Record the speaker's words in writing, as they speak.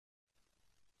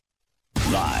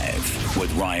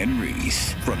with Ryan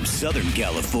Ries from Southern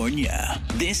California.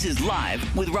 This is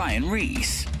Live with Ryan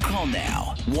Ries. Call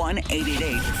now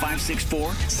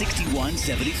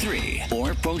 1-888-564-6173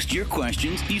 or post your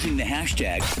questions using the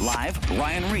hashtag Live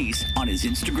Ryan Ries on his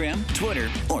Instagram, Twitter,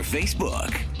 or Facebook.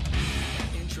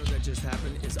 That intro that just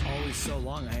happened is always so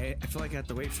long. I feel like I have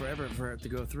to wait forever for it to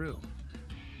go through.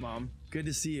 Mom, good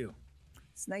to see you.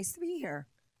 It's nice to be here.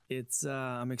 It's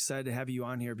I'm excited to have you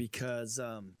on here because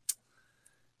a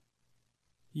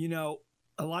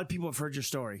lot of people have heard your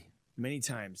story many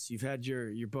times. You've had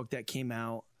your book that came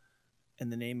out, and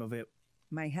the name of it,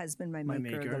 My Husband, My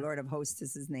Maker, the Lord of Hosts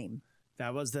is his name.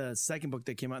 That was the second book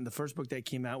that came out, and the first book that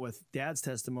came out with Dad's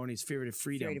testimony is Spirit of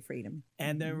Freedom. Spirit of Freedom.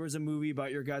 And there was a movie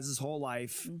about your guys' whole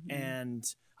life, and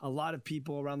a lot of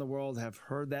people around the world have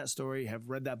heard that story, have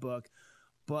read that book.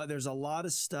 But there's a lot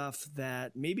of stuff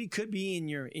that maybe could be in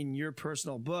your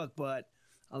personal book, but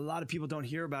a lot of people don't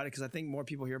hear about it because I think more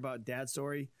people hear about Dad's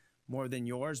story more than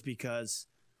yours because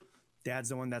Dad's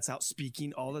the one that's out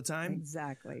speaking all the time.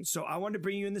 Exactly. So I wanted to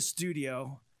bring you in the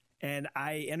studio, and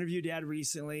I interviewed Dad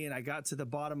recently, and I got to the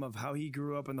bottom of how he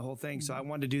grew up and the whole thing. So I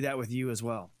wanted to do that with you as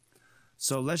well.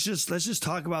 So let's just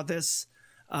talk about this.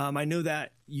 I know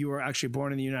that you were actually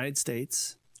born in the United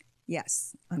States.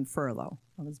 Yes, on furlough.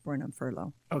 I was born on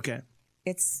furlough. Okay.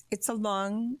 It's a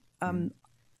long,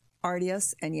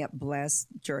 arduous and yet blessed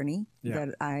journey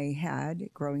that I had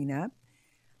growing up.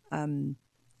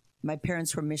 My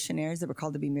parents were missionaries. They were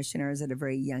called to be missionaries at a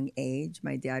very young age.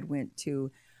 My dad went to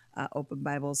Open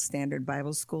Bible Standard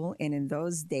Bible School, and in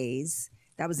those days,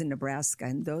 that was in Nebraska.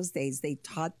 In those days, they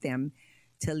taught them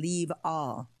to leave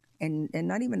all and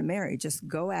not even to marry, just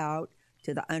go out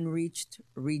to the unreached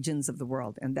regions of the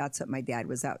world. And that's what my dad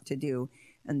was out to do.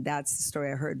 And that's the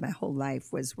story I heard my whole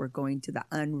life was we're going to the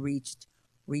unreached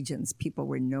regions,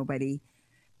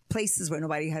 places where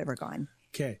nobody had ever gone.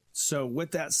 Okay. So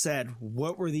with that said,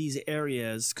 what were these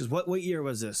areas? Because what year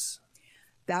was this?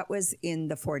 That was in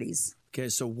the 40s. Okay.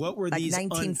 So what were like these?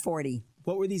 1940.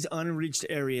 What were these unreached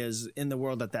areas in the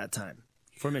world at that time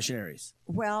for missionaries?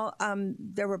 Well,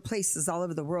 there were places all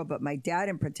over the world, but my dad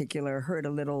in particular heard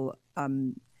a little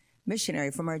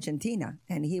missionary from Argentina,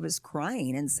 and he was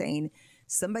crying and saying,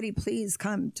 somebody please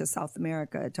come to South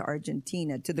America, to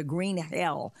Argentina, to the green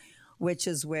hell, which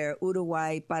is where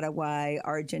Uruguay, Paraguay,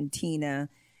 Argentina,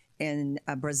 and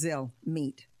Brazil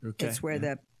meet. Okay. It's where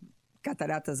the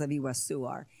Cataratas of Iguazu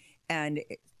are. And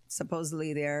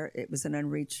supposedly there, it was an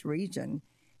unreached region.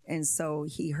 And so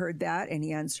he heard that, and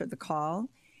he answered the call.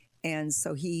 And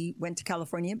so he went to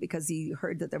California because he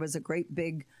heard that there was a great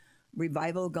big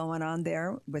revival going on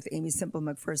there with Amy Semple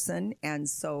McPherson. And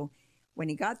so when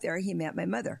he got there, he met my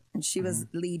mother, and she was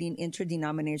leading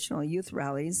interdenominational youth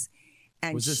rallies.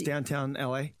 And was this downtown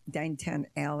L.A.? Downtown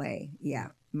L.A., yeah.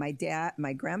 My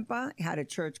grandpa had a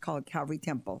church called Calvary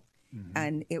Temple,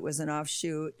 and it was an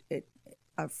offshoot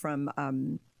from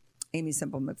Amy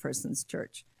Semple McPherson's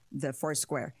church, the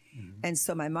Foursquare. And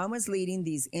so my mom was leading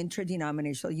these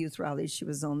interdenominational youth rallies. She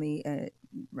was only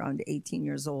around 18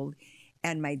 years old.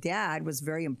 And my dad was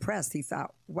very impressed. He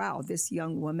thought, wow, this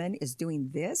young woman is doing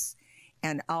this.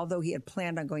 And although he had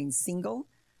planned on going single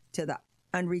to the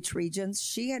unreached regions,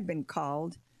 she had been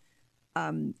called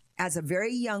as a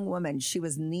very young woman. She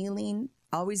was kneeling,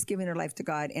 always giving her life to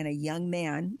God, and a young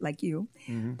man like you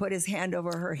put his hand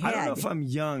over her head. I don't know if I'm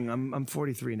young. I'm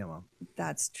 43 now, Mom.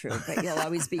 That's true, but you'll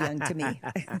always be young to me.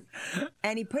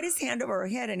 And he put his hand over her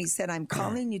head, and he said, I'm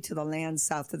calling you to the land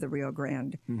south of the Rio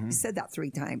Grande. He said that 3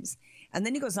 times. And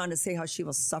then he goes on to say how she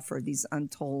will suffer these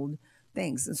untold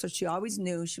things. And so she always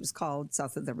knew she was called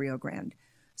south of the Rio Grande.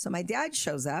 So my dad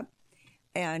shows up,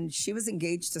 and she was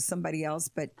engaged to somebody else,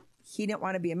 but he didn't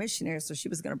want to be a missionary, so she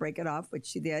was going to break it off, which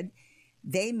she did.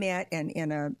 They met, and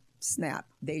in a snap,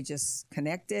 they just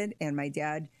connected, and my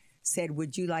dad said,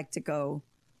 would you like to go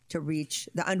to reach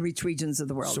the unreached regions of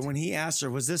the world? So when he asked her,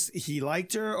 was this, he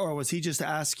liked her, or was he just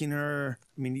asking her?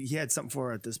 I mean, he had something for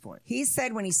her at this point. He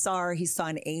said when he saw her, he saw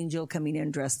an angel coming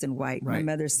in dressed in white. Right. My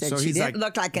mother said So she he's didn't like-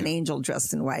 look like an angel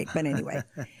dressed in white. But anyway,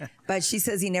 but she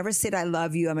says he never said, I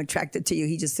love you, I'm attracted to you.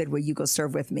 He just said, will you go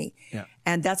serve with me? Yeah.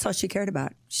 And that's all she cared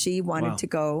about. She wanted to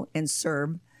go and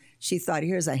serve. She thought,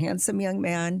 here's a handsome young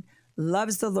man,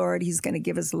 loves the Lord. He's going to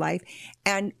give his life.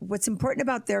 And what's important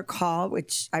about their call,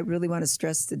 which I really want to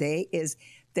stress today, is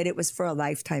that it was for a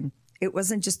lifetime. It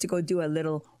wasn't just to go do a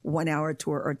little 1-hour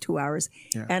tour or 2 hours.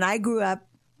 Yeah. And I grew up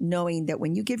knowing that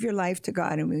when you give your life to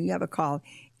God and when you have a call,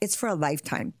 it's for a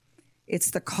lifetime.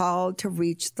 It's the call to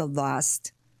reach the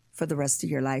lost for the rest of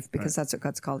your life, because that's what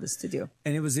God's called us to do.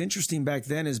 And it was interesting back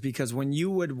then is because when you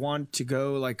would want to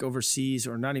go like overseas,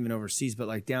 or not even overseas, but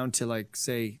like down to like,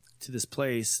 say, to this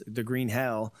place, the Green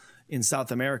Hell in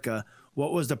South America,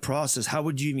 what was the process? How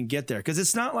would you even get there? Because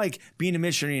it's not like being a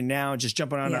missionary now, just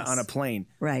jumping on, on a plane.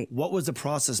 Right. What was the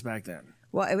process back then?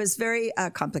 Well, it was very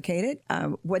complicated.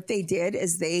 What they did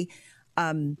is they,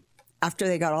 after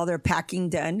they got all their packing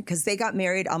done, because they got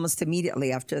married almost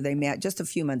immediately after they met, just a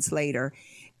few months later.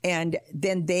 And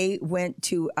then they went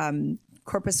to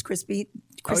Corpus Christi,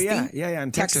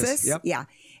 in Texas. Yep. Yeah.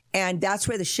 And that's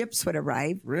where the ships would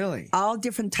arrive. Really? All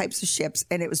different types of ships.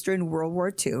 And it was during World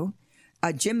War II.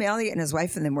 Jim Elliot and his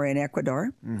wife and them were in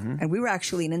Ecuador. And we were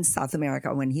actually in South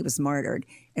America when he was martyred.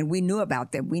 And we knew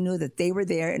about them. We knew that they were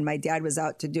there. And my dad was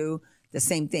out to do the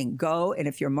same thing. Go, and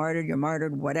if you're martyred,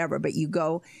 whatever. But you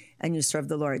go and you serve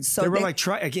the Lord. So there were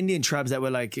like Indian tribes that were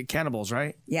like cannibals,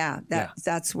 right? Yeah,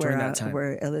 that's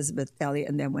where Elizabeth Elliot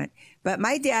and them went. But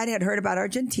my dad had heard about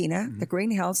Argentina, the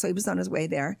Green Hell, so he was on his way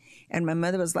there. And my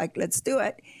mother was like, let's do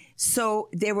it. So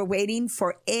they were waiting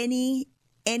for any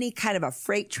kind of a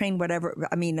freight train,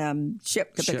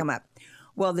 ship to pick them up.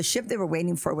 Well, the ship they were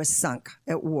waiting for was sunk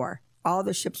at war. All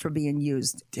the ships were being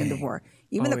used in the war.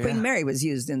 Even the Queen Mary was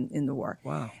used in the war.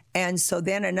 Wow. And so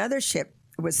then another ship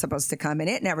was supposed to come, and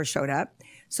it never showed up.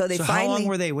 So finally... how long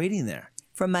were they waiting there?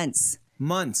 For months.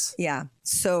 Months? Yeah.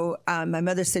 So my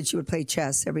mother said she would play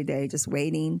chess every day, just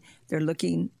waiting. They're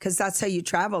looking, because that's how you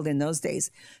traveled in those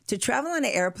days. To travel on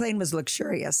an airplane was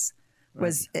luxurious.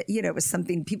 It was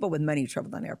something people with money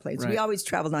traveled on airplanes. Right. We always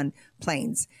traveled on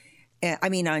planes.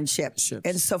 On ships.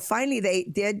 And so finally they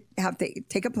did have to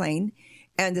take a plane,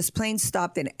 and this plane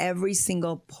stopped in every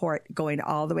single port going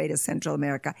all the way to Central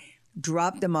America,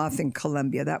 dropped them off in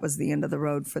Colombia. That was the end of the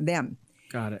road for them.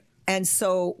 Got it. And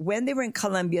so when they were in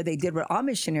Colombia, they did what all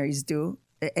missionaries do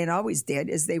and always did,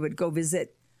 is they would go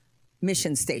visit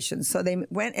mission stations. So they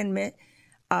went and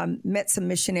met some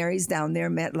missionaries down there,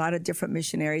 met a lot of different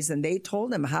missionaries, and they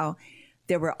told them how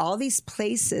there were all these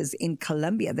places in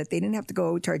Colombia that they didn't have to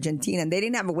go to Argentina, and they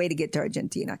didn't have a way to get to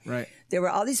Argentina. Right. There were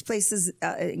all these places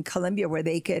in Colombia where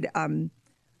they could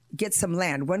get some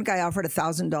land. One guy offered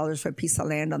 $1,000 for a piece of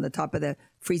land on the top of the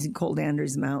freezing cold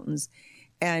Andes Mountains,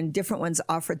 and different ones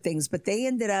offered things. But they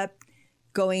ended up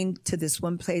going to this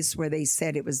one place where they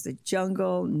said it was the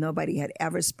jungle. Nobody had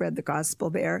ever spread the gospel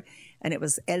there. And it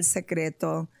was El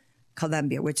Secreto,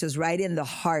 Colombia, which is right in the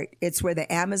heart. It's where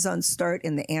the Amazons start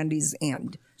and the Andes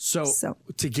end. So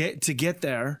to get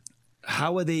there,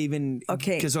 how would they even?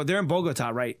 Okay, because they're in Bogota,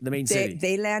 right, the main city.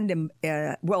 They land in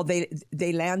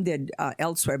they landed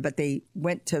elsewhere, but they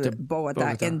went to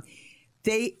Bogota, and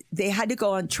they had to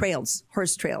go on trails,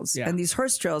 horse trails, and these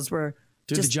horse trails were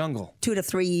through the jungle, 2 to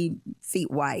 3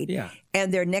 feet wide,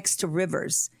 and they're next to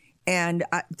rivers. And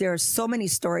there are so many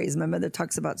stories. My mother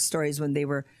talks about stories when they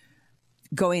were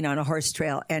going on a horse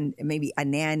trail and maybe a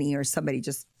nanny or somebody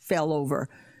just fell over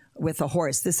with a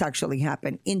horse. This actually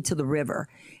happened into the river.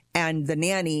 And the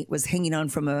nanny was hanging on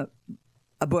from a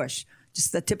bush.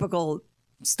 Just the typical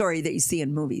story that you see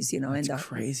in movies, That's and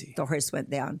crazy. The horse went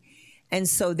down. And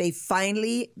so they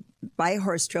finally, by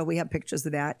horse trail, we have pictures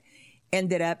of that,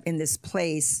 ended up in this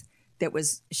place that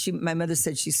was, my mother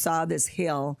said she saw this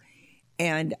hill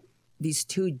and these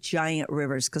 2 giant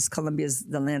rivers, because Colombia is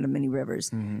the land of many rivers.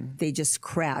 Mm-hmm. They just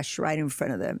crash right in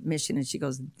front of the mission. And she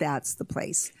goes, that's the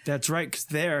place. That's right, because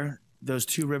those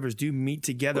 2 rivers do meet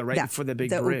together before the big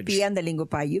bridge. The Upi and the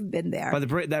Lingupai, you've been there.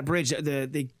 By that bridge,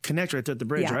 they connect right there at the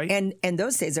bridge, right? And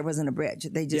those days there wasn't a bridge.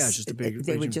 They just, it's just a big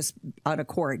they would just, on a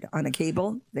cord, on a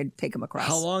cable, they'd take them across.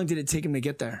 How long did it take them to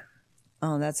get there?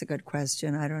 Oh, that's a good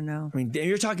question. I don't know. I mean,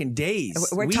 you're talking days.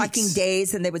 We're weeks. talking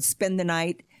days, and they would spend the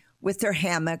night with their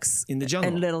hammocks in the jungle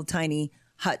and little tiny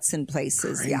huts and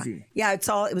places. Crazy. Yeah.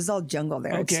 It was all jungle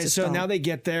there. Okay, so now they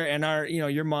get there, and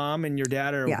your mom and your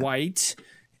dad are white,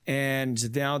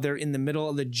 and now they're in the middle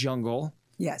of the jungle.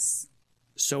 Yes.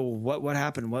 So what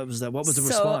happened? What was that? What was the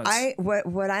response?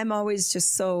 What I'm always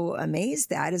just so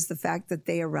amazed at is the fact that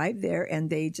they arrived there and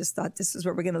they just thought, this is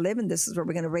where we're going to live and this is where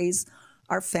we're going to raise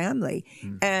our family.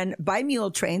 And by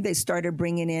mule train, they started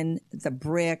bringing in the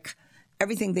brick,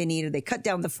 everything they needed. They cut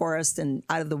down the forest, and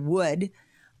out of the wood,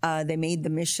 they made the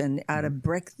mission out of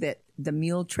brick that the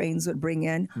mule trains would bring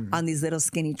in on these little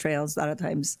skinny trails. A lot of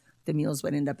times the mules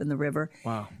would end up in the river.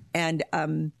 Wow.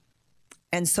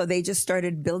 And so they just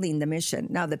started building the mission.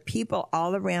 Now, the people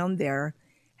all around there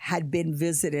had been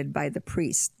visited by the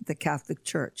priest, the Catholic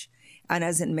Church. And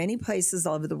as in many places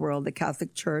all over the world, the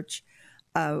Catholic Church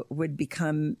would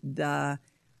become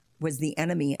was the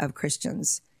enemy of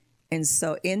Christians. And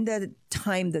so in the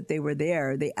time that they were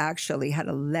there, they actually had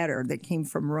a letter that came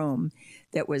from Rome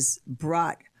that was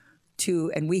brought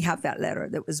to, and we have that letter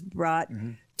that was brought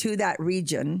to that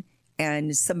region,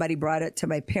 and somebody brought it to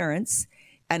my parents,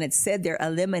 and it said there,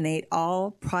 eliminate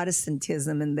all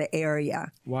Protestantism in the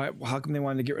area. Why? How come they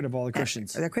wanted to get rid of all the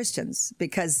Christians? The Christians,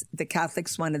 because the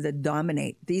Catholics wanted to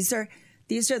dominate. These are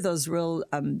those real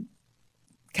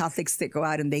Catholics that go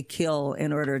out and they kill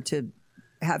in order to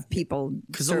have people.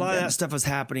 Because a lot of that stuff was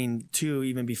happening too,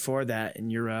 even before that in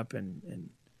Europe and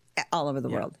all over the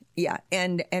world. Yeah,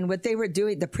 and what they were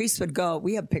doing, the priests would go.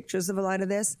 We have pictures of a lot of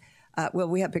this. Well,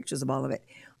 we have pictures of all of it.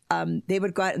 They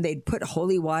would go out and they'd put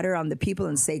holy water on the people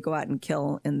and say, "Go out and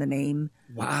kill in the name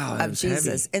of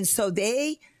Jesus." Heavy. And so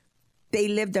they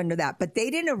lived under that, but they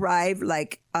didn't arrive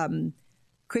like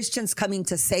Christians coming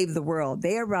to save the world.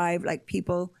 They arrived like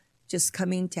people just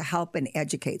coming to help and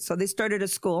educate. So they started a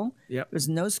school. Yep. There was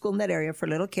no school in that area for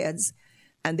little kids,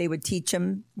 and they would teach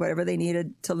them whatever they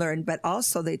needed to learn, but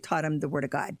also they taught them the Word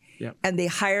of God. Yep. And they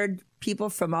hired people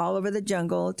from all over the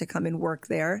jungle to come and work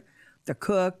there, the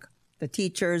cook, the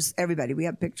teachers, everybody. We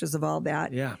have pictures of all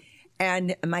that. Yeah.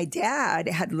 And my dad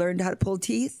had learned how to pull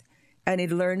teeth, and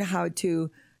he'd learned how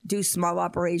to do small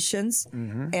operations.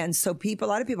 And so a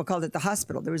lot of people called it the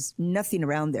hospital. There was nothing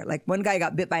around there. Like one guy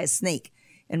got bit by a snake,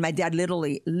 and my dad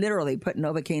literally put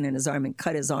Novocaine in his arm and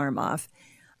cut his arm off.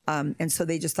 And so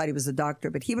they just thought he was a doctor,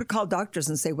 but he would call doctors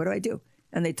and say, "What do I do?"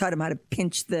 And they taught him how to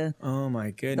pinch the Oh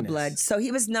my goodness. the blood. So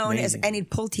he was known as, and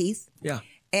he'd pull teeth. Yeah.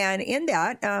 And in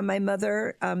that, my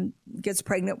mother gets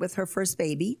pregnant with her first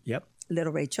baby, Yep.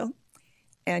 little Rachel,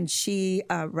 and she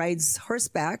rides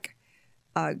horseback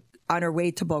on her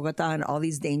way to Bogota on all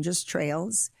these dangerous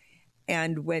trails.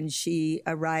 And when she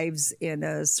arrives in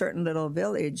a certain little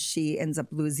village, she ends up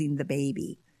losing the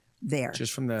baby there.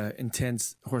 Just from the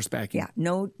intense horsebacking. Yeah,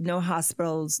 no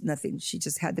hospitals, nothing. She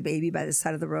just had the baby by the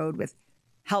side of the road with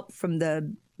help from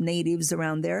the natives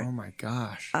around there. Oh my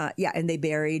gosh. Yeah, and they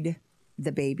buried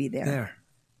the baby there. There.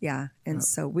 Yeah, and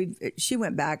so she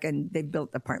went back and they built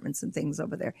apartments and things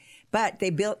over there. But they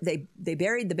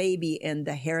buried the baby in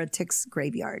the heretics'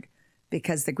 graveyard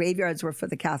because the graveyards were for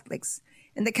the Catholics.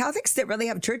 And the Catholics didn't really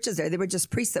have churches there. They were just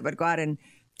priests that would go out and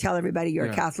tell everybody you're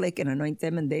a Catholic and anoint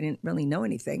them, and they didn't really know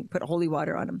anything, put holy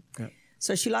water on them. Yeah.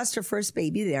 So she lost her first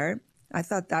baby there. I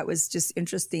thought that was just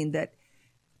interesting that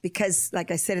because, like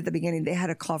I said at the beginning, they had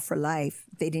a call for life.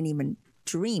 They didn't even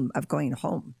dream of going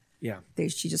home. Yeah.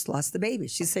 She just lost the baby.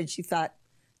 She said she thought,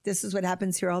 this is what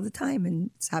happens here all the time, and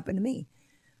it's happened to me.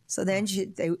 So then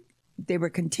they were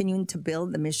continuing to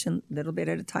build the mission a little bit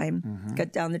at a time,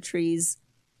 cut down the trees,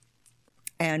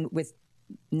 and with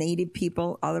native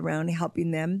people all around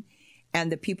helping them.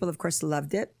 And the people, of course,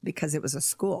 loved it because it was a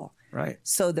school. Right.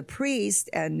 So the priest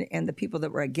and the people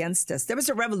that were against us, there was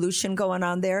a revolution going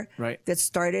on there that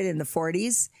started in the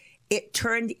 40s. It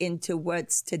turned into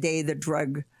what's today the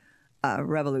drug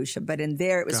revolution. But in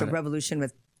there, it was a revolution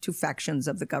with two factions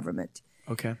of the government.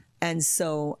 Okay. And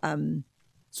so...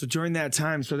 so during that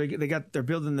time, so they're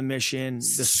building the mission,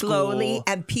 the slowly, school.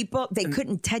 and people, they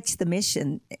couldn't touch the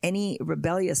mission, any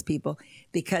rebellious people,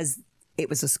 because it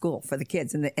was a school for the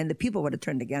kids, and the people would have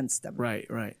turned against them. Right.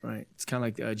 It's kind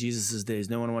of like Jesus' days.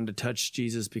 No one wanted to touch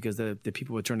Jesus because the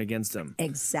people would turn against him.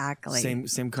 Exactly.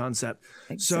 Same concept.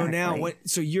 Exactly. So now,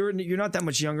 you're not that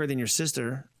much younger than your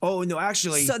sister. Oh no,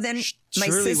 actually. So then my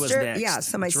Shirley sister, was next. yeah.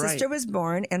 So my sister was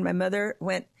born, and my mother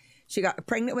went. She got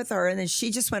pregnant with her, and then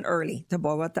she just went early to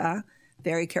Bogota,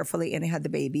 very carefully, and had the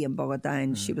baby in Bogota,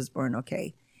 and she was born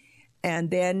okay. And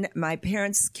then my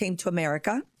parents came to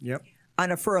America. Yep.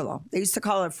 On a furlough. They used to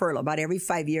call it a furlough. About every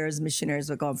 5 years, missionaries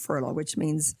would go on furlough, which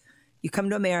means you come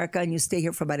to America and you stay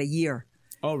here for about a year.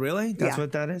 Oh, really? That's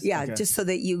what that is? Yeah, Okay. just so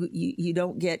that you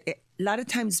don't get... A lot of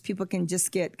times people can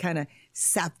just get kind of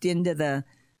sapped into the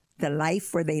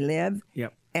life where they live.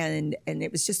 Yep. And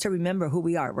it was just to remember who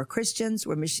we are. We're Christians.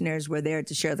 We're missionaries. We're there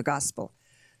to share the gospel.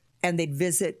 And they'd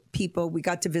visit people. We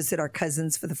got to visit our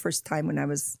cousins for the first time when I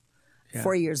was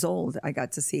 4 years old. I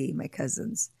got to see my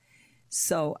cousins.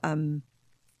 So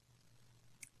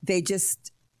they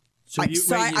just... So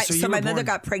my mother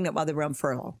got pregnant while they were on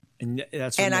furlough. And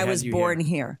that's when I was born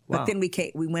here. Wow. But then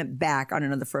we went back on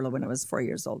another furlough when I was 4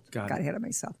 years old. Got ahead of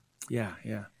myself. Yeah.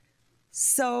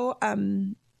 So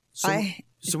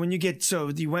when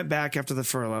you went back after the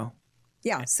furlough.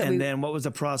 Yeah. So then what was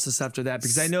the process after that?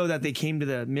 Because I know that they came to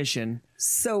the mission.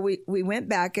 So we went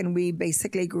back and we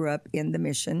basically grew up in the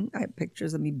mission. I have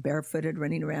pictures of me barefooted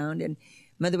running around, and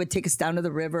mother would take us down to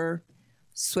the river,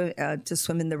 to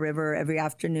swim in the river every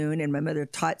afternoon. And my mother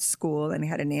taught school and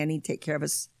had a nanny take care of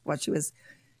us while she was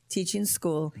teaching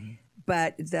school.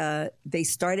 but they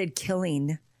started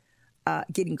killing,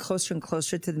 getting closer and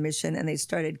closer to the mission, and they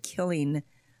started killing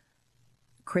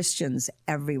Christians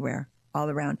everywhere, all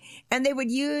around. And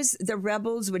the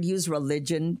rebels would use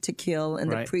religion to kill,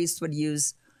 and the priests would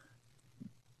use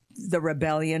the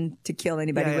rebellion to kill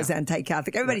anybody who was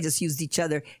anti-Catholic. Everybody just used each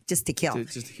other just to kill.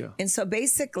 Just to kill. And so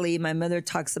basically, my mother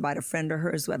talks about a friend of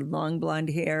hers who had long blonde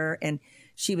hair, and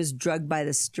she was drugged by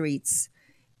the streets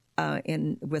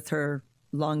with her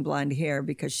long blonde hair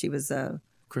because she was a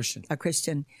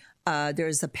Christian.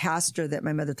 There's a pastor that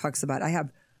my mother talks about. I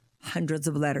have hundreds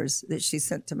of letters that she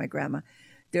sent to my grandma.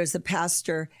 There's a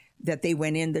pastor that they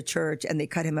went in the church and they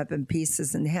cut him up in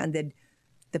pieces and handed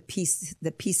the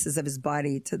pieces of his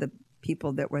body to the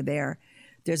people that were there.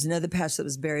 There's another pastor that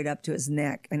was buried up to his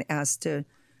neck and asked to.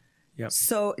 Yep.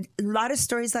 So a lot of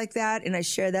stories like that, and I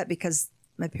share that because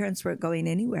my parents weren't going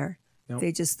anywhere. Nope.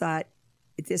 They just thought,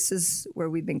 this is where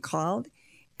we've been called.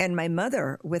 And my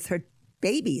mother with her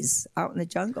babies out in the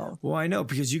jungle. Well, I know,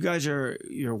 because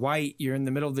you're white, you're in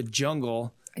the middle of the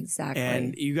jungle. Exactly.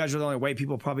 And you guys were the only white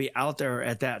people probably out there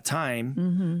at that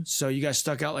time. So you guys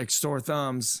stuck out like sore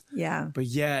thumbs. Yeah. But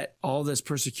yet all this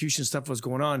persecution stuff was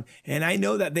going on. And I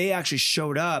know that they actually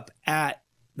showed up at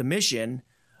the mission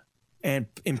and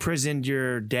imprisoned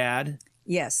your dad.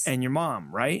 Yes. And your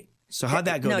mom, right? So how'd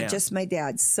that go down? No, just my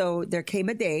dad. So there came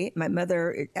a day, my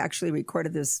mother actually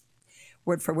recorded this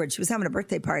word for word. She was having a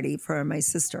birthday party for my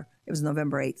sister. It was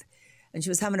November 8th. And she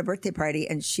was having a birthday party,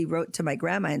 and she wrote to my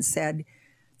grandma and said,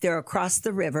 they're across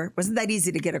the river. Wasn't that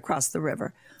easy to get across the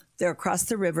river? They're across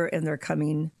the river and they're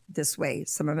coming this way.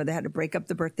 So my mother had to break up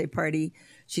the birthday party.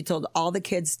 She told all the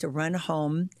kids to run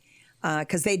home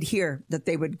because they'd hear that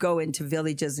they would go into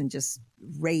villages and just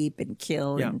rape and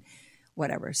kill and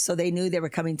whatever. So they knew they were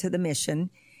coming to the mission.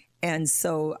 And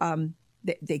so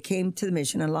they came to the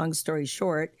mission. And long story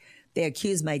short, they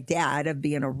accused my dad of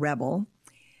being a rebel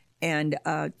and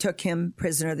took him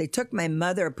prisoner. They took my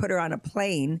mother, put her on a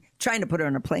plane, trying to put her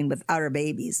on a plane without her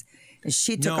babies. And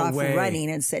she took off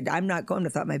running and said, I'm not going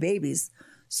without my babies.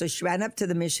 So she ran up to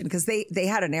the mission because they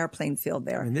had an airplane field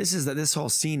there. And this whole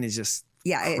scene is just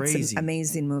crazy. It's an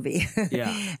amazing movie.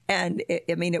 Yeah. And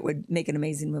it would make an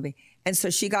amazing movie. And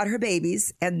so she got her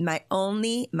babies. And my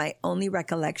only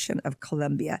recollection of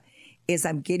Colombia is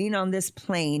I'm getting on this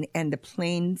plane and the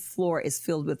plane floor is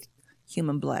filled with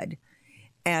human blood.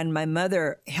 And my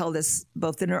mother held us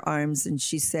both in her arms and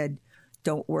she said,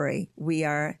 don't worry, we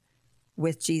are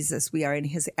with Jesus. We are in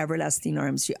his everlasting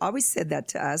arms. She always said that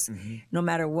to us. No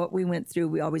matter what we went through,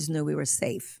 we always knew we were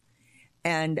safe.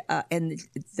 And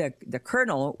the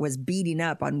colonel was beating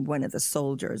up on one of the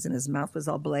soldiers and his mouth was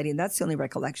all bloody. And that's the only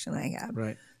recollection I have.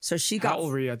 Right. So she got. How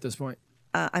old were you at this point?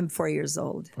 I'm 4 years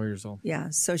old. 4 years old.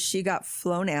 Yeah. So she got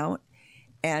flown out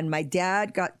and my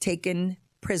dad got taken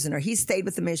prisoner. He stayed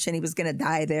with the mission. He was going to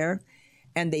die there.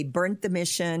 And they burnt the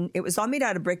mission. It was all made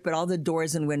out of brick, but all the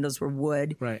doors and windows were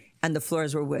wood. Right. And the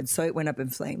floors were wood. So it went up in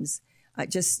flames.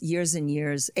 Just years and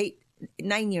years,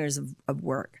 9 years of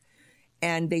work.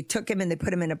 And they took him and they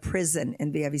put him in a prison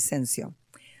in Villavicencio.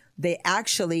 They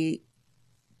actually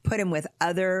put him with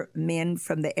other men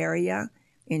from the area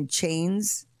in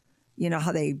chains. You know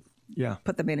how they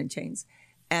put them in chains.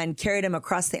 And carried him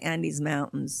across the Andes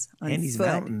Mountains on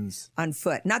foot. On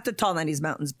foot. Not the tall Andes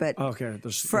Mountains, but the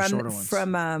shorter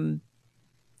ones.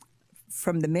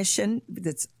 From the mission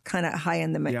that's kind of high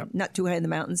in the not too high in the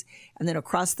mountains, and then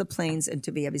across the plains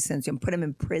into Villavicencio and put him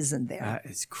in prison there. That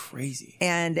is crazy.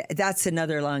 And that's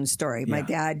another long story. My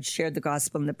dad shared the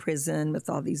gospel in the prison with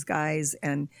all these guys,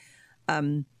 and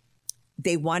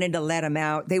they wanted to let him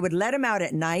out. They would let him out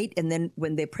at night, and then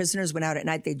when the prisoners went out at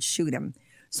night, they'd shoot him.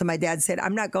 So my dad said,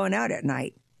 I'm not going out at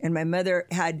night. And my mother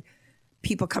had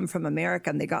people come from America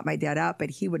and they got my dad out, but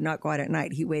he would not go out at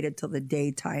night. He waited till the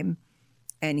daytime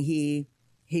and he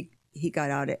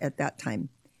got out at that time.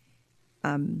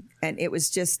 And it was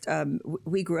just,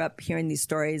 we grew up hearing these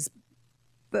stories,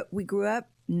 but we grew up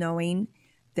knowing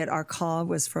that our call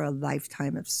was for a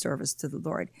lifetime of service to the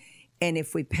Lord. And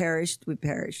if we perished, we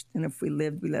perished. And if we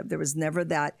lived, we lived. There was never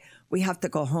that we have to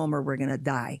go home or we're going to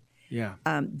die. Yeah.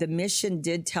 The mission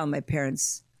did tell my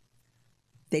parents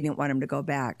they didn't want him to go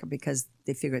back because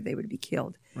they figured they would be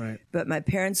killed. Right. But my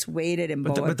parents waited in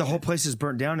Bogota. But the whole place is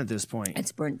burnt down at this point.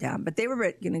 It's burnt down. But they were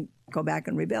going to go back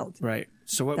and rebuild. Right.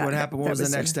 So what happened? What was the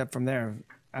next step from there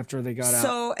after they got out?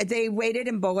 So they waited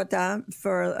in Bogota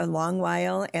for a long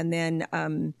while. And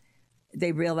then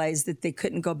they realized that they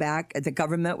couldn't go back. The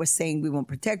government was saying, we won't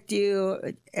protect you.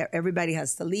 Everybody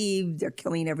has to leave. They're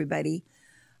killing everybody.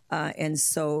 And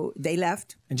so they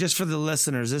left. And just for the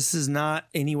listeners, this is not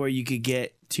anywhere you could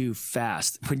get too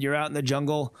fast. When you're out in the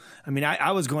jungle, I mean,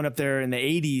 I was going up there in the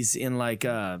 80s in like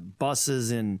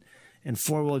buses and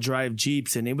 4-wheel drive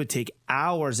Jeeps, and it would take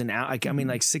hours and hours. I mean,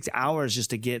 like 6 hours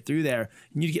just to get through there.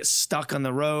 And you'd get stuck on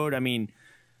the road. I mean,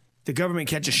 the government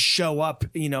can't just show up,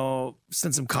 you know,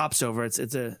 send some cops over.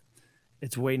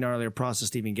 It's way gnarlier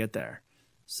process to even get there.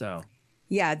 So,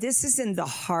 yeah, this is in the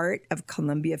heart of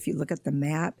Colombia. If you look at the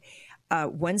map,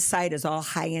 one side is all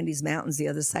high Andes Mountains. The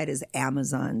other side is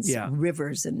Amazons,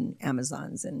 rivers and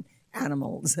Amazons and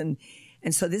animals. And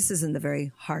so this is in the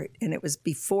very heart. And it was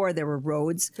before there were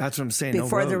roads. That's what I'm saying.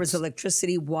 Before there was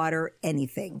electricity, water,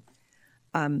 anything.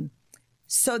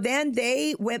 So then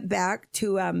they went back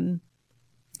to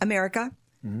America,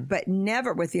 but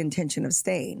never with the intention of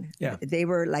staying. Yeah. They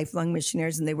were lifelong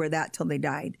missionaries, and they were that till they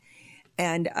died.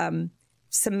 And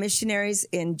some missionaries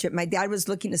my dad was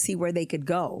looking to see where they could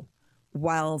go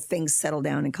while things settled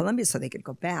down in Colombia so they could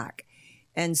go back.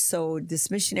 And so this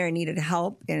missionary needed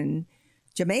help in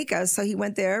Jamaica. So he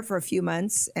went there for a few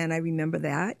months. And I remember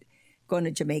that, going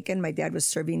to Jamaica. And my dad was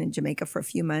serving in Jamaica for a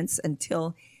few months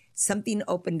until something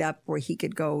opened up where he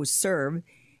could go serve.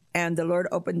 And the Lord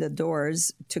opened the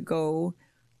doors to go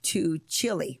to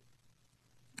Chile.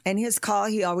 And his call,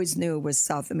 he always knew, was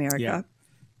South America. Yeah.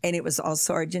 And it was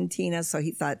also Argentina. So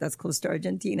he thought that's close to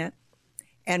Argentina.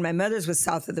 And my mother's was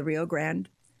south of the Rio Grande.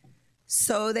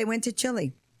 So they went to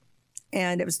Chile.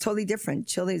 And it was totally different.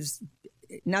 Chile's,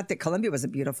 not that Colombia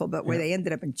wasn't beautiful, but where they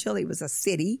ended up in Chile was a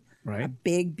city. Right. A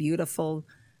big, beautiful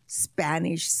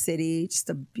Spanish city, just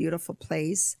a beautiful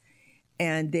place.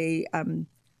 And they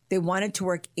wanted to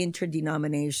work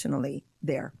interdenominationally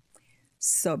there.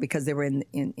 So because they were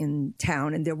in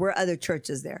town, and there were other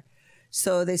churches there.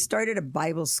 So they started a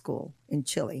Bible school in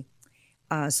Chile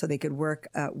so they could work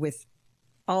with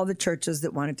all the churches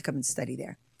that wanted to come and study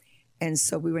there. And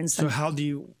so we were in So how do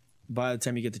you, by the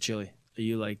time you get to Chile, are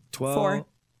you like 12? 4.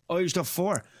 Oh, you're still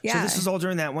 4. Yeah. So this is all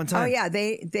during that one time? Oh, yeah.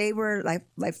 They were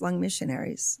lifelong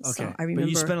missionaries. Okay. So I remember. But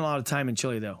you spent a lot of time in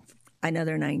Chile, though.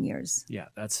 Another 9 years. Yeah,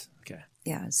 that's okay.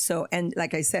 Yeah. So, and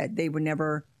like I said, they were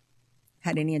never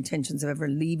had any intentions of ever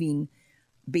leaving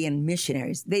being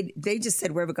missionaries. They just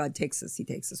said, wherever God takes us, he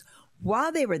takes us.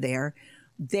 While they were there,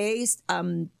 they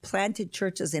planted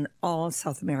churches in all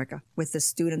South America with the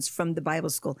students from the Bible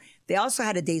school. They also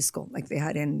had a day school like they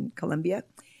had in Colombia,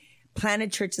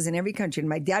 planted churches in every country. And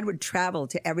my dad would travel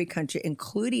to every country,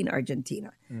 including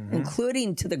Argentina,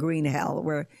 including to the Green Hell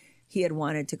where he had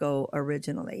wanted to go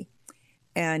originally.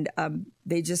 And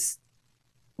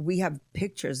we have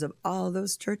pictures of all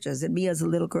those churches and me as a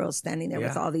little girl standing there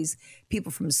with all these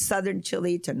people from southern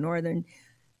Chile to northern.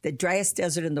 The driest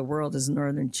desert in the world is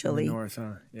northern Chile. North,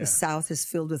 huh? Yeah. The south is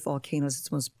filled with volcanoes.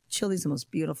 Chile's the most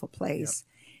beautiful place.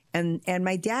 Yep. And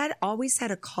my dad always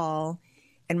had a call,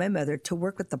 and my mother, to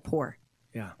work with the poor.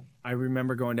 Yeah. I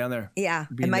remember going down there. Yeah.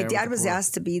 And my dad was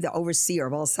asked to be the overseer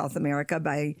of all South America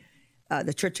by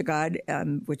the Church of God,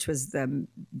 which was the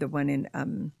one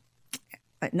in,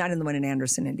 not in the one in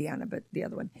Anderson, Indiana, but the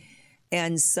other one.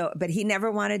 And so, but he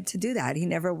never wanted to do that. He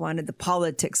never wanted the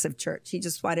politics of church. He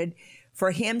just wanted,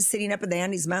 for him, sitting up in the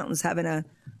Andes Mountains having a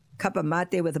cup of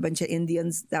mate with a bunch of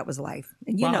Indians, that was life.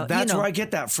 And that's where I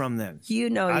get that from then.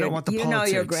 I don't want the politics. You know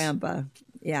your grandpa.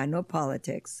 Yeah, no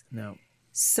politics. No.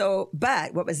 So,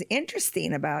 but what was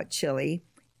interesting about Chile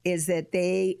is that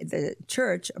the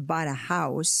church bought a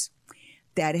house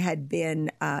that had been,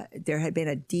 there had been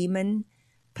a demon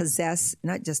possessed,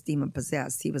 not just demon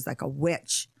possessed, he was like a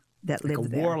witch that lived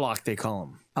there. A warlock, they call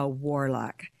him. A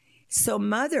warlock. So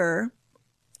mother,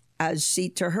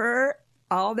 to her,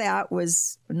 all that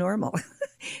was normal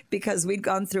because we'd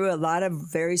gone through a lot of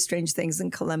very strange things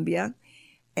in Colombia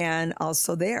and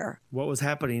also there. What was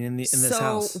happening in this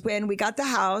house? So when we got the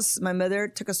house, my mother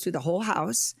took us through the whole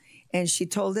house and she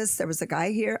told us there was a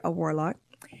guy here, a warlock,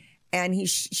 and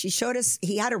she showed us,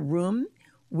 he had a room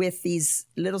with these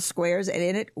little squares and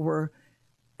in it were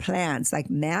plans, like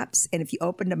maps. And if you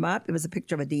opened them up, it was a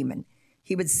picture of a demon.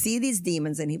 He would see these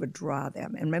demons and he would draw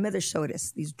them. And my mother showed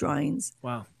us these drawings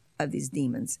of these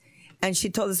demons. And she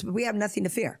told us, we have nothing to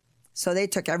fear. So they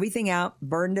took everything out,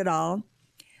 burned it all,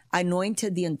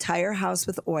 anointed the entire house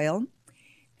with oil.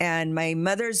 And my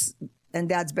mother's and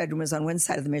dad's bedroom was on one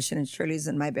side of the mission, and Shirley's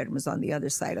and my bedroom was on the other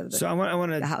side of the house. So I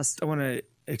want to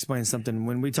explain something.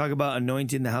 When we talk about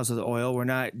anointing the house with oil, we're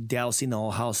not dousing the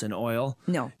whole house in oil.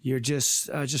 No. You're just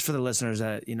for the listeners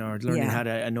that are learning how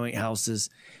to anoint houses.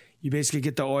 You basically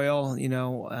get the oil.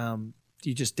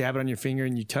 You just dab it on your finger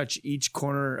and you touch each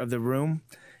corner of the room,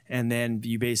 and then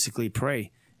you basically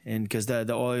pray. And because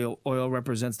the oil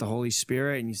represents the Holy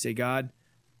Spirit, and you say, God,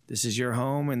 This is your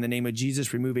home. In the name of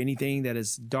Jesus, remove anything that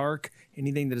is dark,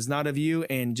 anything that is not of you,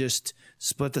 and just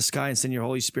split the sky and send your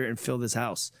Holy Spirit and fill this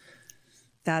house.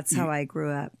 That's how I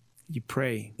grew up. You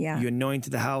pray. Yeah. You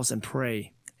anoint the house and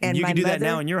pray. And you my can do that mother-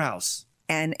 now in your house.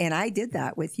 And I did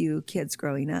that with you kids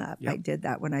growing up. Yep. I did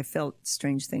that when I felt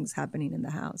strange things happening in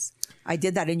the house. I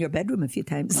did that in your bedroom a few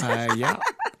times. Yeah,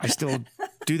 I still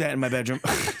do that in my bedroom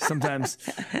sometimes.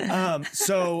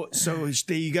 So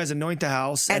you guys anoint the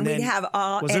house, And then we'd have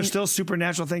all- Was there and- still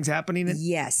supernatural things happening?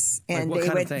 Yes, Like and what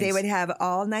kind of they things? would have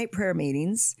all night prayer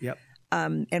meetings. Yep.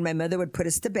 And my mother would put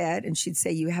us to bed, and she'd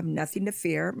say, "You have nothing to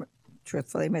fear."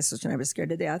 Truthfully, my sister and I were scared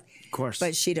to death. Of course.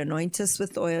 But she'd anoint us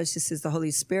with oil. She says, "The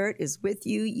Holy Spirit is with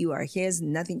you. You are His.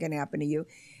 Nothing can happen to you,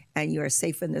 and you are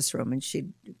safe in this room." And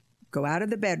she'd go out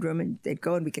of the bedroom, and they'd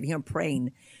go, and we could hear them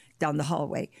praying down the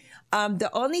hallway. The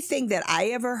only thing that I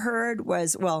ever heard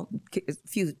was, well, a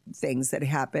few things that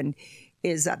happened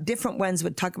is different ones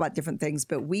would talk about different things,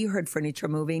 but we heard furniture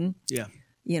moving. Yeah.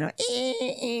 You know,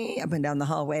 up and down the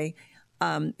hallway,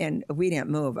 and we didn't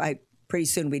move. Pretty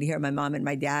soon we'd hear my mom and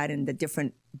my dad and the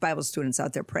different Bible students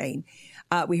out there praying.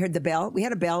 We heard the bell. We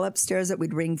had a bell upstairs that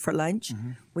we'd ring for lunch.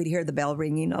 Mm-hmm. We'd hear the bell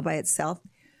ringing all by itself.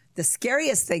 The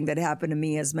scariest thing that happened to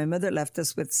me is my mother left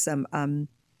us with some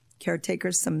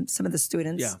caretakers, some of the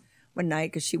students Yeah. one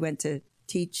night because she went to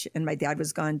teach and my dad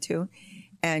was gone too.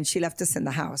 And she left us in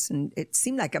the house, and it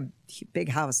seemed like a big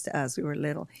house to us. We were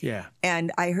little. Yeah.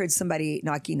 And I heard somebody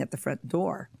knocking at the front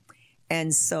door.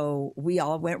 And so we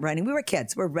all went running. We were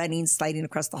kids. We're running, sliding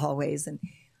across the hallways and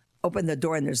open the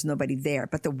door and there's nobody there.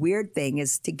 But the weird thing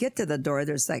is to get to the door,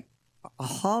 there's like a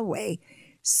hallway.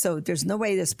 So there's no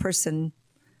way this person.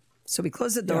 So we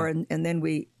closed the door and then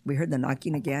we heard the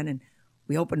knocking again and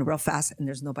we opened real fast and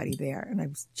there's nobody there. And I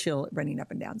was chill running up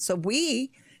and down. So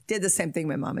we did the same thing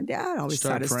my mom and dad always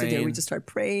taught us to do. We just started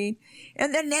praying.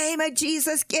 In the name of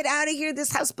Jesus, get out of here.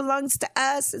 This house belongs to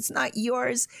us. It's not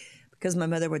yours. Because my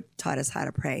mother would taught us how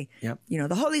to pray. Yep. You know,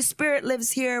 the Holy Spirit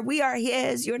lives here. We are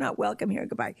His. You're not welcome here.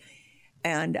 Goodbye.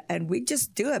 And we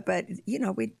just do it. But, you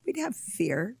know, we'd have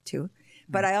fear too.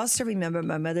 But I also remember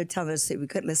my mother telling us that we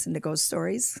couldn't listen to ghost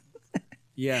stories.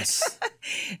 Yes.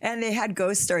 And they had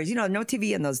ghost stories. You know, no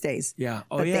TV in those days. Yeah.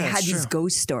 Oh, but yeah. they had that's these true.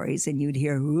 ghost stories and you'd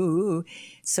hear, ooh.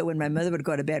 So when my mother would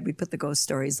go to bed, we'd put the ghost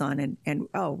stories on and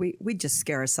we'd just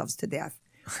scare ourselves to death.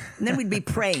 And then we'd be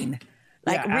praying.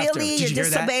 Like, Yeah, after. really? Did You're you hear that?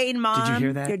 disobeying mom? Did you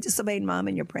hear that? You're disobeying mom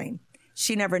and you're praying.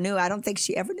 She never knew. I don't think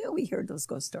she ever knew we heard those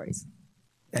ghost stories.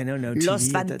 I know, no TV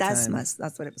Los at that time. Fantasmas.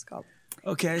 That's what it was called.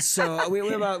 Okay, so we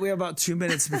have about 2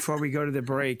 minutes before we go to the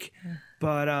break.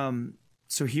 But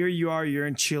so here you are, you're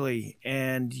in Chile,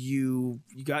 and you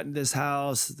got in this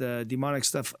house. The demonic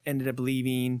stuff ended up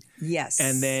leaving. Yes.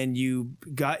 And then you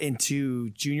got into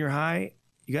junior high.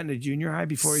 You got into junior high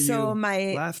before So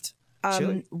you left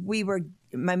Chile?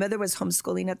 My mother was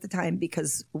homeschooling at the time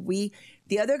because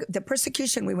the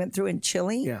persecution we went through in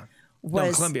Chile Yeah. was No,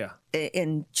 in Colombia.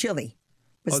 In Chile.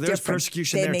 Was There's different.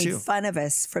 persecution they there made too. fun of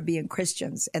us for being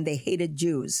Christians and they hated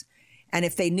Jews. And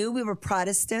if they knew we were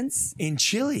Protestants In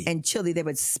Chile. in Chile, they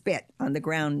would spit on the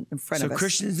ground in front So of us.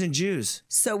 Christians and Jews.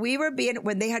 So we were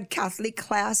when they had Catholic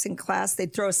class in class,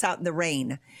 they'd throw us out in the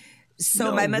rain. So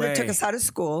No my mother way. took us out of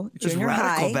school, It was junior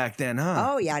radical high. back then,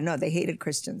 huh? Oh yeah, no, they hated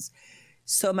Christians.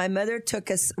 So my mother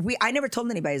took us. I never told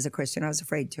anybody I was a Christian. I was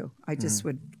afraid to. I just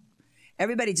would.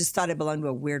 Everybody just thought I belonged to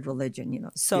a weird religion, you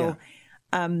know. So,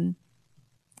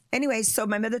 anyway, so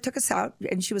my mother took us out,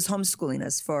 and she was homeschooling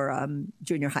us for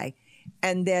junior high,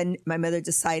 and then my mother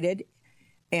decided,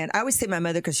 and I always say my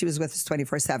mother because she was with us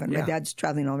 24/7. My Yeah. dad's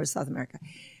traveling all over South America.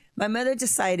 My mother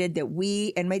decided that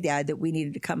we and my dad that we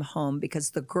needed to come home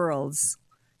because the girls,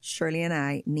 Shirley and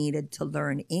I, needed to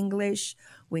learn English.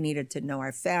 We needed to know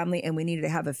our family, and we needed to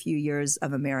have a few years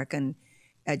of American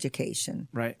education.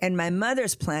 Right. And my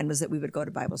mother's plan was that we would go to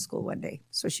Bible school one day.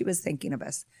 So she was thinking of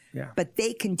us. Yeah. But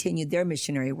they continued their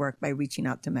missionary work by reaching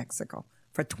out to Mexico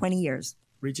for 20 years.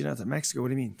 Reaching out to Mexico. What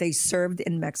do you mean? They served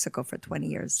in Mexico for 20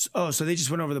 years. Oh, so they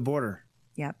just went over the border.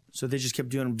 Yep. So they just kept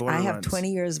doing border I have runs.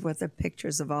 20 years worth of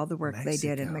pictures of all the work they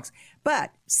did in Mexico. Mexico.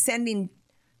 But sending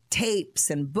tapes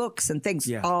and books and things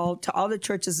Yeah. to all the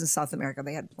churches in South America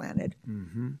they had planted.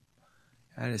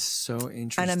 That is so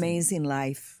interesting. An amazing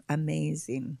life.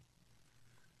 Amazing.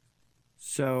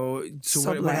 So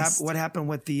So blessed. what happened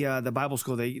with the Bible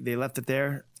school? They left it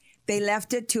there. They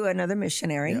left it to another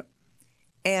missionary.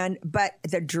 Yep. But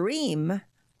the dream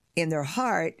in their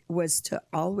heart was to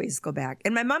always go back.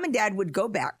 And my mom and dad would go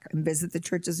back and visit the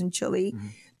churches in Chile.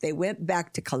 They went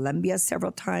back to Colombia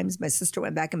several times. My sister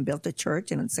went back and built a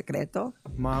church in El Secreto.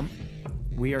 Mom,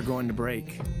 we are going to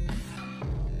break.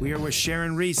 We are with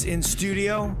Sharon Ries in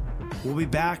studio. We'll be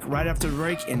back right after the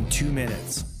break in 2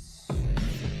 minutes.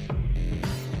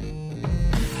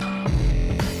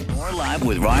 More Live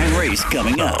with Ryan Ries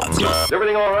coming up. Is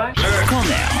everything all right? Call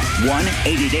now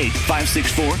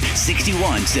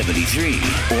 1-888-564-6173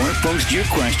 or post your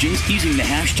questions using the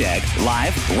hashtag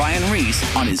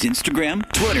 #LiveRyanReese on his Instagram,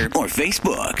 Twitter, or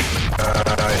Facebook.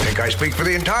 I think I speak for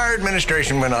the entire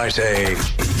administration when I say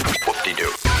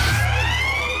whoop-de-doo.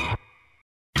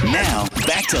 Now,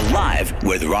 back to Live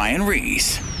with Ryan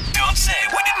Ries. Don't say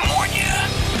we didn't warn you.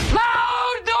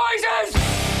 Loud noises!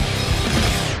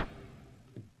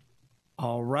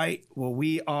 All right. Well,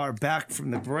 we are back from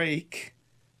the break.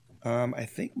 I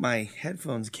think my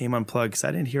headphones came unplugged because I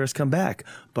didn't hear us come back.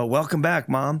 But welcome back,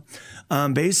 Mom.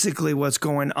 Basically, what's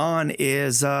going on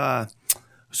is, so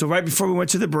right before we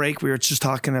went to the break, we were just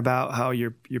talking about how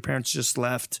your parents just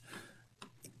left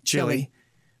Chile.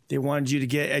 They wanted you to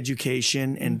get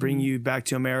education and bring you back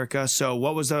to America. So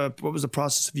what was the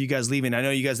process of you guys leaving? I know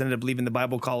you guys ended up leaving the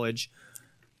Bible college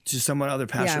to some other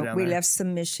pastor down there. Yeah, we left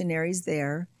some missionaries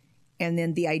there. And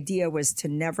then the idea was to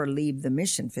never leave the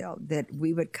mission field, that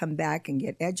we would come back and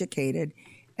get educated,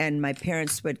 and my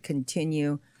parents would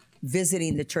continue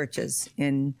visiting the churches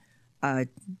in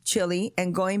Chile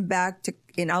and going back to,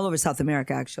 in all over South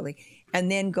America, actually,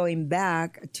 and then going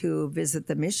back to visit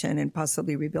the mission and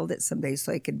possibly rebuild it someday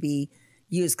so it could be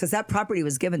used, because that property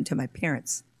was given to my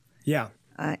parents. Yeah.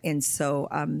 And so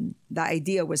the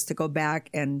idea was to go back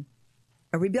and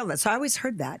rebuild it. So I always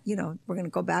heard that, we're going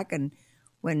to go back and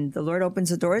when the Lord opens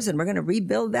the doors and we're going to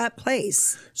rebuild that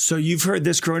place. So you've heard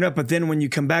this growing up, but then when you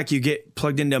come back, you get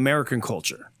plugged into American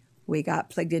culture. We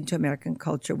got plugged into American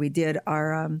culture. We did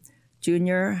our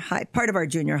junior high, part of our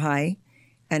junior high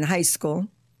and high school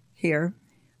here.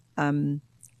 And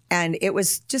it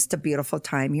was just a beautiful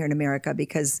time here in America,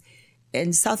 because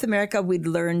in South America, we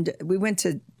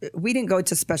didn't go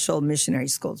to special missionary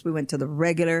schools. We went to the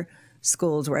regular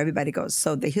schools where everybody goes.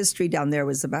 So the history down there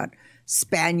was about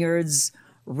Spaniards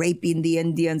raping the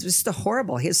Indians. It was just a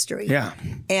horrible history. Yeah.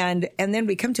 And then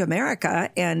we come to America,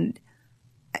 and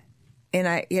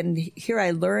here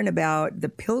I learn about the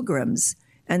Pilgrims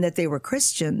and that they were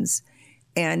Christians,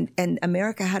 and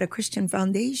America had a Christian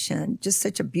foundation, just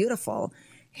such a beautiful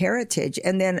heritage.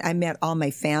 And then I met all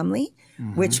my family,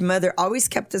 which Mother always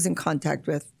kept us in contact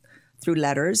with through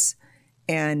letters.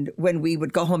 And when we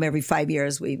would go home every 5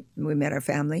 years, we met our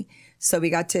family. So we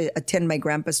got to attend my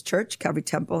grandpa's church, Calvary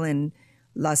Temple in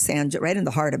Los Angeles, right in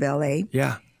the heart of LA.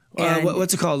 Yeah.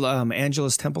 What's it called?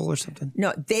 Angelus Temple or something?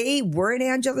 No, they were an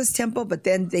Angelus Temple, but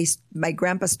then my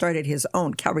grandpa started his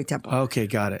own Calvary Temple. Okay,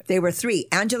 got it. They were three: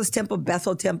 Angelus Temple,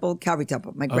 Bethel Temple, Calvary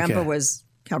Temple. My grandpa was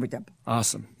Calvary Temple.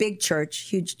 Awesome. Big church,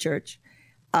 huge church.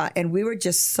 And we were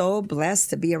just so blessed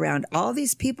to be around all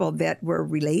these people that were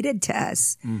related to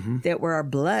us, that were our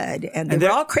blood, and they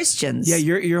were all Christians. Yeah,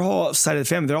 your whole side of the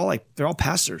family, they're all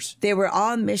pastors. They were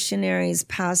all missionaries,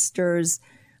 pastors.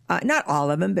 Not all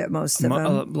of them, but most of them.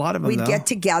 A lot of them. We'd get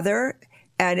together,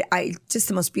 and just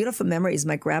the most beautiful memories.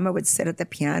 My grandma would sit at the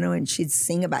piano and she'd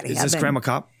sing about heaven. Is this Grandma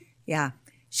Kopp? Yeah,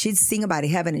 she'd sing about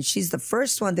heaven, and she's the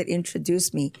first one that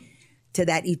introduced me to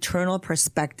that eternal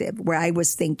perspective, where I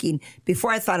was thinking,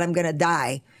 before I thought I'm going to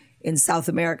die in South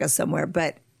America somewhere,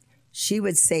 but she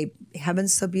would say,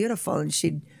 heaven's so beautiful. And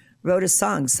she wrote a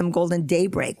song, Some Golden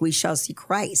Daybreak, we shall see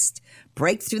Christ,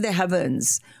 break through the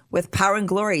heavens with power and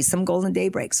glory, some golden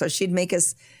daybreak. So she'd make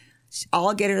us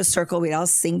all get in a circle. We'd all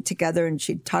sing together, and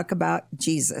she'd talk about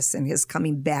Jesus and his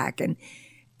coming back. And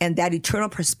that eternal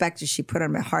perspective she put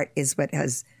on my heart is what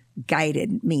has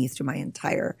guided me through my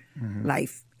entire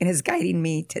life, and is guiding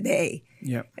me today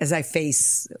as I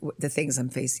face the things I'm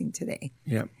facing today.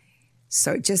 Yeah.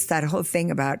 So just that whole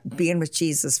thing about being with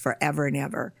Jesus forever and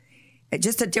ever,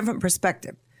 just a different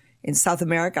perspective. In South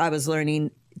America, I was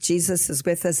learning Jesus is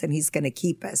with us and he's going to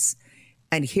keep us.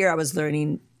 And here I was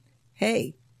learning,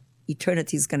 hey,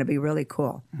 eternity is going to be really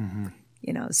cool.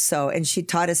 So, and she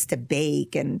taught us to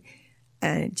bake and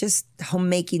just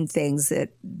homemaking things that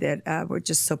were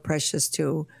just so precious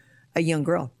to a young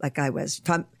girl like I was.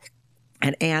 Taught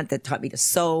an aunt that taught me to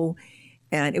sew,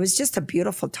 and it was just a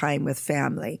beautiful time with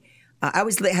family. I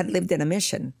always had lived in a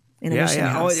mission. In a mission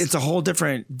house. Oh, it's a whole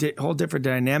different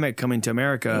dynamic coming to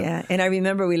America. Yeah, and I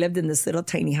remember we lived in this little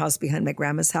tiny house behind my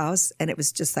grandma's house, and it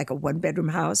was just like a one-bedroom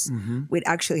house. We'd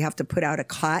actually have to put out a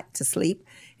cot to sleep,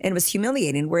 and it was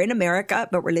humiliating. We're in America,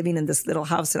 but we're living in this little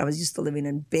house, and I was used to living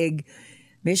in big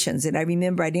missions. And I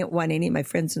remember I didn't want any of my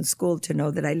friends in school to know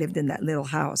that I lived in that little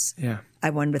house. Yeah. I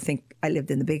wanted to think I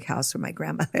lived in the big house where my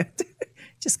grandma lived.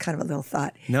 Just kind of a little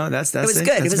thought. No, that's it was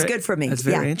good. It was good for me. That's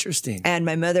very interesting. And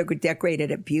my mother decorated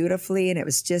it beautifully, and it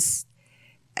was just,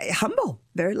 humble,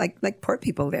 very like poor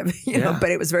people live, you know,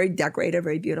 but it was very decorated,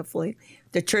 very beautifully.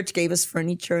 The church gave us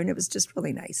furniture and it was just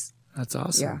really nice. That's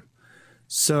awesome. Yeah.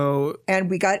 So, and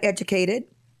we got educated.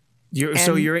 You're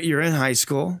in high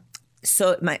school.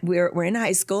 So we're in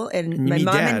high school, and my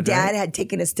mom and dad had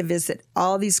taken us to visit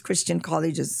all these Christian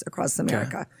colleges across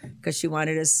America because she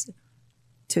wanted us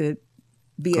to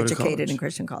be educated in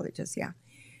Christian colleges. Yeah.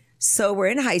 So we're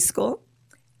in high school,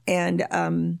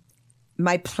 and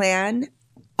my plan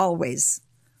always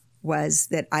was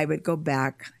that I would go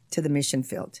back to the mission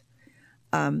field.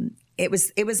 It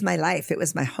was my life. It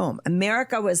was my home.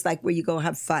 America was like where you go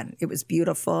have fun. It was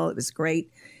beautiful. It was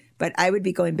great. But I would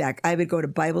be going back. I would go to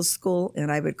Bible school,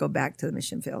 and I would go back to the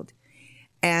mission field.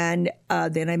 And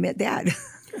then I met Dad.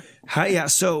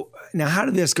 So now how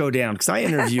did this go down? Because I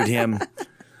interviewed him.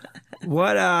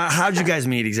 How did you guys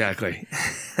meet exactly?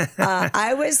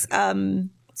 I was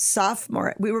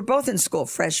sophomore. We were both in school,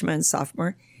 freshman and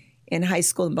sophomore, in high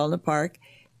school in Baldwin Park.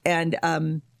 And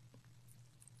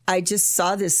I just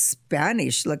saw this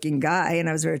Spanish-looking guy, and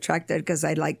I was very attracted because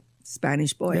I like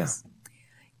Spanish boys. Yeah.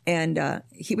 And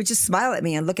he would just smile at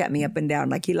me and look at me up and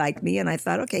down like he liked me. And I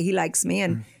thought, okay, he likes me.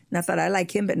 And I thought I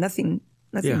like him, but nothing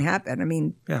happened. I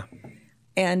mean,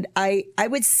 and I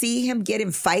would see him get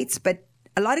in fights, but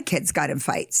a lot of kids got in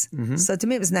fights. Mm-hmm. So to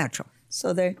me, it was natural.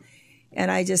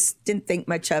 And I just didn't think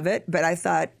much of it. But I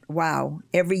thought, wow,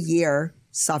 every year,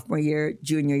 sophomore year,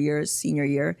 junior year, senior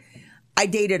year, I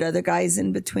dated other guys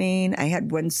in between. I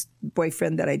had one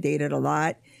boyfriend that I dated a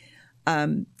lot.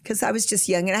 Because I was just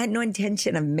young and I had no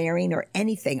intention of marrying or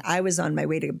anything. I was on my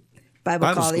way to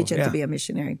Bible college school, and to be a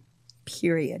missionary,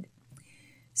 period.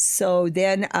 So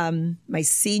then my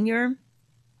senior,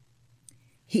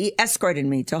 he escorted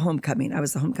me to homecoming. I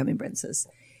was the homecoming princess.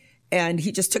 And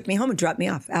he just took me home and dropped me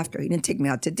off after. He didn't take me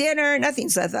out to dinner, nothing.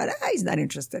 So I thought, he's not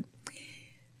interested.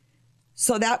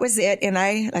 So that was it. And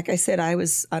like I said, I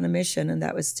was on a mission, and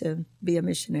that was to be a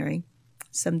missionary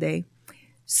someday.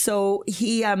 So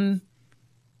he...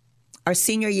 our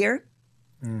senior year,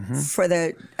 for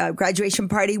the graduation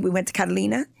party, we went to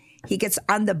Catalina. He gets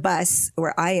on the bus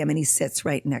where I am, and he sits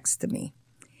right next to me.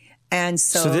 And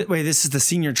so wait, this is the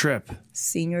senior trip.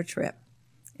 Senior trip.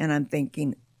 And I'm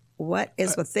thinking, what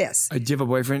is with this? Do you have a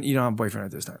boyfriend? You don't have a boyfriend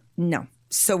at this time? No.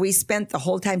 So we spent the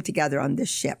whole time together on this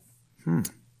ship.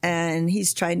 And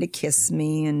he's trying to kiss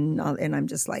me, and I'm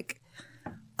just like,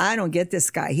 I don't get this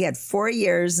guy. He had 4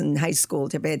 years in high school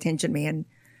to pay attention to me, and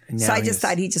so I just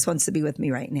thought he just wants to be with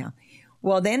me right now.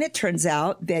 Well, then it turns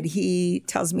out that he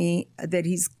tells me that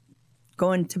he's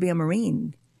going to be a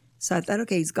Marine. So I thought,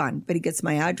 okay, he's gone, but he gets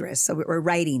my address. So we're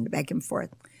writing back and forth.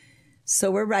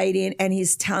 So we're writing, and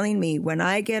he's telling me, when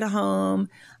I get home,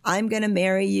 I'm going to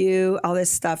marry you, all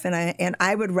this stuff. And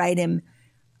I would write him,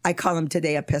 I call them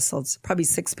today epistles, probably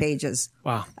 6 pages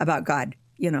about God,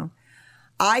 you know.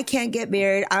 I can't get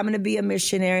married. I'm going to be a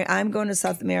missionary. I'm going to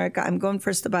South America. I'm going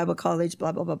first to Bible college,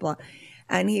 blah, blah, blah, blah.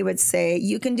 And he would say,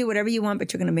 you can do whatever you want,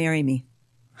 but you're going to marry me.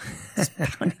 He's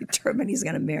determined he's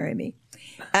going to marry me.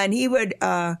 And he would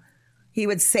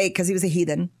say, because he was a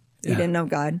heathen, he didn't know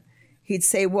God. He'd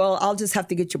say, well, I'll just have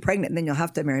to get you pregnant, and then you'll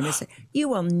have to marry me. I'd say, you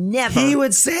will never. He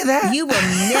would say that? You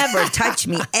will never touch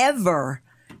me, ever.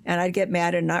 And I'd get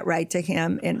mad and not write to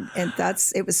him. And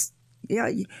it was... Yeah,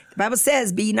 the Bible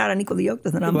says, "Be not unequally yoked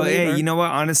with an unbeliever." Well, hey, you know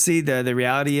what? Honestly, the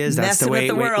reality is that's the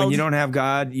way. When you don't have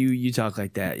God, you talk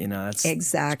like that. You know, that's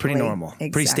exactly it's pretty normal, exactly.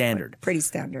 Pretty standard. Pretty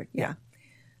standard. Yeah.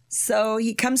 So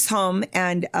he comes home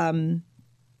and from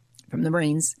the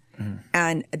Marines,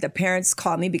 and the parents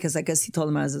call me because I guess he told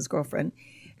them I was his girlfriend,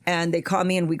 and they call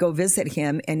me and we go visit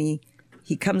him, and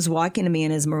he comes walking to me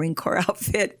in his Marine Corps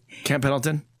outfit. Camp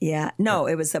Pendleton. Yeah. No,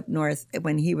 it was up north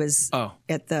when he was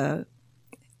at the.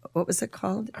 What was it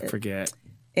called? I forget.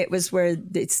 It was where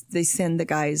they send the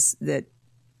guys that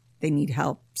they need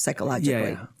help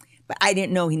psychologically. Yeah. But I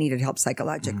didn't know he needed help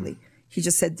psychologically. He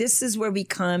just said, this is where we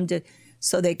come to,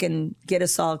 so they can get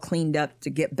us all cleaned up to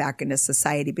get back into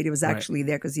society. But he was actually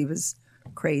there because he was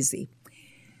crazy.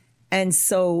 And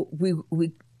so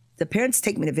the parents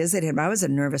take me to visit him. I was a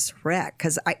nervous wreck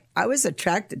because I was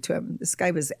attracted to him. This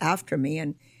guy was after me.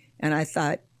 And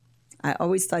I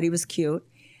always thought he was cute.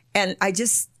 And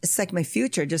it's like my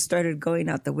future just started going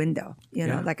out the window, you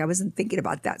know, like I wasn't thinking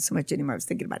about that so much anymore. I was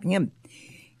thinking about him.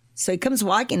 So he comes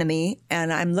walking to me,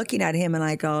 and I'm looking at him, and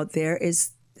I go, there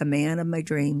is the man of my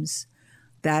dreams.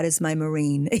 That is my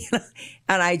Marine.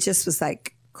 And I just was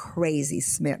like crazy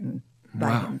smitten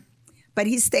by him. But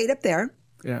he stayed up there.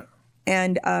 Yeah.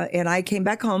 And I came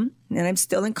back home, and I'm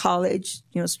still in college,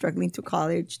 you know, struggling through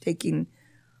college, taking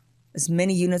as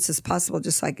many units as possible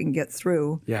just so I can get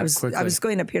through. Yeah, I was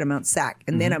going up here to Mount Sac,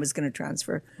 and then I was going to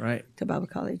transfer to Bible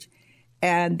college.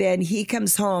 And then he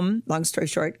comes home, long story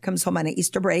short, comes home on an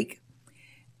Easter break,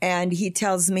 and he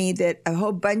tells me that a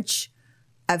whole bunch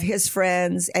of his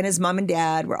friends and his mom and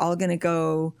dad were all going to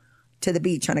go to the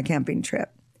beach on a camping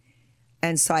trip.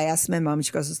 And so I asked my mom,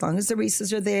 she goes, as long as the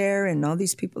Rieses are there and all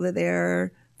these people are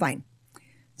there, fine.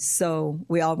 So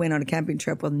we all went on a camping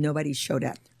trip. Well, nobody showed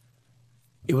up.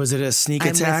 Was it a sneak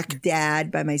I'm attack? with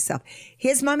Dad by myself.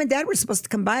 His mom and dad were supposed to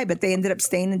come by, but they ended up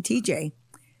staying in TJ.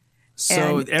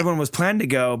 So everyone was planned to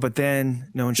go, but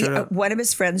then no one showed up. One of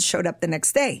his friends showed up the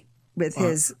next day with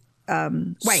his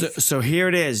wife. So here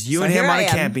it is. You and him on a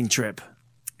camping trip.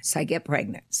 So I get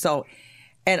pregnant. So,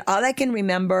 and all I can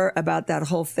remember about that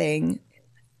whole thing,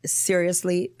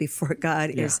 seriously, before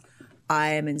God, is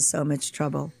I am in so much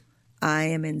trouble. I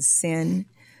am in sin.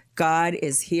 God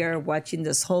is here watching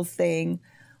this whole thing.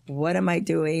 What am I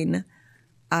doing?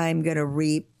 I'm going to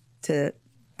reap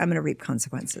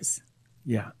consequences.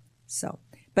 Yeah. So,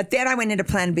 but then I went into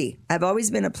plan B. I've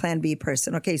always been a plan B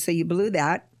person. Okay, so you blew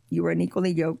that. You were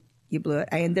unequally yoked. You blew it.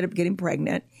 I ended up getting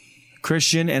pregnant.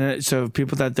 Christian, and so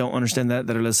people that don't understand that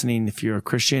are listening, if you're a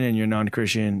Christian and you're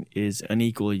non-Christian, is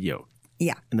unequally yoked.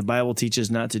 Yeah. And the Bible teaches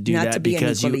not to do that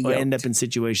because you end up in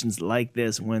situations like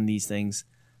this when these things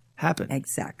happen.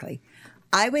 Exactly.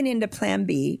 I went into plan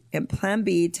B, and plan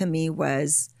B to me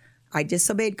was I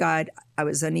disobeyed God. I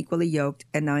was unequally yoked,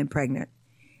 and now I'm pregnant.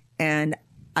 And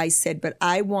I said, but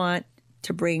I want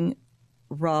to bring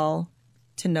Raul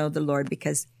to know the Lord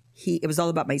because it was all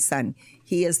about my son.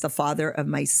 He is the father of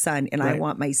my son, and I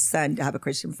want my son to have a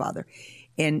Christian father.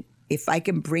 And if I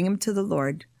can bring him to the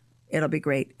Lord, it'll be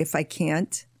great. If I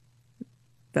can't,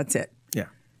 that's it. Yeah.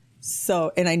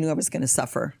 So, and I knew I was going to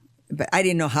suffer, but I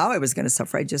didn't know how I was going to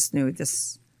suffer. I just knew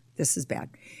this is bad.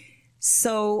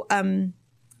 So,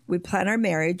 we plan our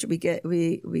marriage. We get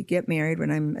married when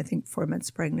I'm, I think, 4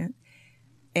 months pregnant.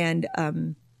 And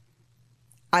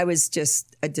I was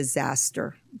just a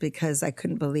disaster because I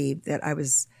couldn't believe that I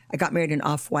got married in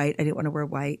off-white. I didn't want to wear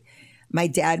white. My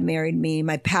dad married me.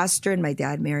 My pastor and my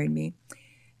dad married me.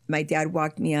 My dad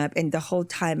walked me up, and the whole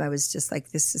time I was just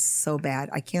like, this is so bad.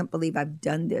 I can't believe I've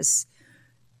done this.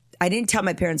 I didn't tell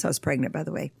my parents I was pregnant, by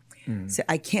the way. So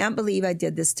I can't believe I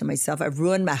did this to myself. I've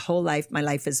ruined my whole life. My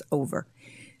life is over.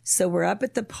 So we're up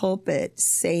at the pulpit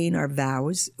saying our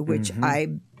vows, which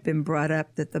I've been brought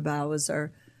up that the vows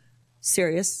are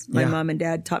serious. My mom and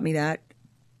dad taught me that.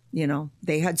 You know,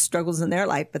 they had struggles in their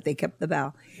life, but they kept the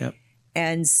vow. Yep.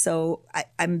 And so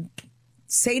I'm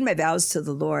saying my vows to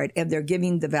the Lord, and they're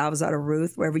giving the vows out of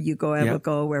Ruth. Wherever you go, I will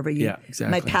go. Wherever you. Yeah,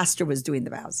 exactly. My pastor was doing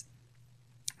the vows,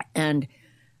 and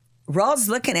Raul's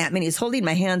looking at me, and he's holding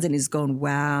my hands, and he's going,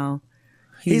 "Wow."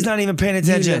 He's not even paying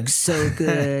attention. You look so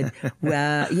good.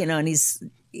 Wow. You know, and he's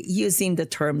using the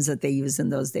terms that they use in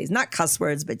those days. Not cuss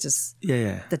words, but just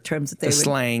the terms that they would.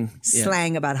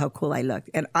 Slang about how cool I looked.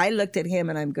 And I looked at him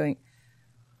and I'm going,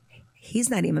 he's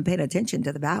not even paying attention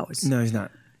to the vows. No, he's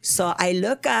not. So I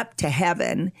look up to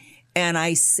heaven and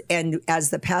as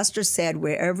the pastor said,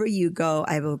 wherever you go,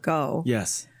 I will go.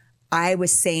 Yes. I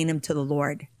was saying him to the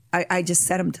Lord. I just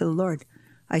said him to the Lord.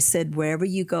 I said, wherever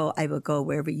you go, I will go.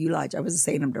 Wherever you lodge. I wasn't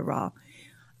saying them to Raw.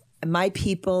 My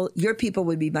people, your people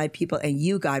would be my people, and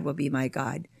you, God, will be my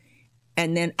God.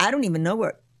 And then I don't even know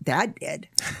what Dad did.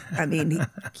 I mean,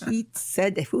 he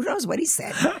said, who knows what he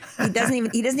said? He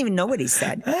doesn't even know what he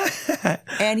said.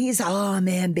 And he's, oh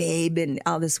man, babe, and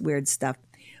all this weird stuff.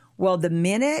 Well, the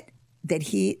minute that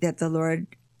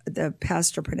the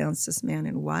pastor pronounced this man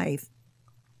and wife,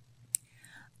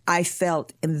 I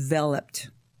felt enveloped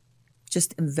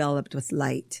with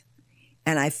light.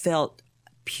 And I felt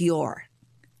pure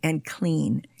and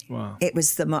clean. Wow. It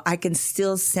was I can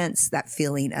still sense that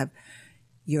feeling of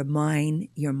you're mine,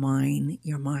 you're mine,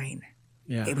 you're mine.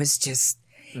 Yeah. It was just,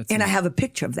 I have a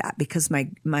picture of that because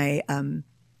my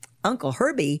uncle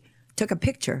Herbie took a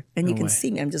picture, and you can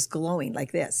see me. I'm just glowing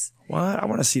like this. What? I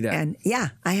want to see that. And yeah,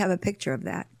 I have a picture of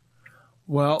that.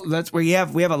 Well, we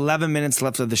have 11 minutes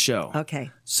left of the show.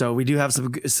 Okay. So we do have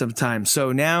some time.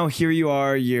 So now here you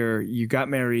are. You got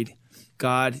married.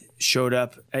 God showed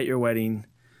up at your wedding.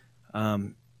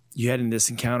 You had this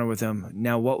encounter with him.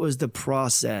 Now, what was the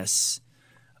process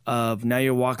of now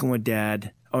you're walking with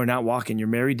Dad, or not walking? You're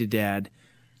married to Dad.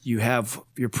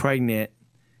 You're pregnant,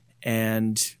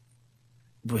 and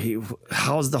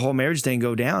how's the whole marriage thing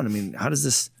go down? I mean, how does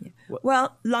this?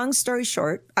 Well, long story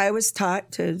short, I was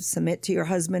taught to submit to your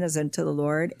husband as unto the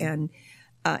Lord, and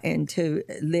to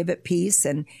live at peace.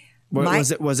 And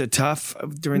was it tough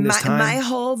during this time? My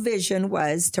whole vision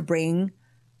was to bring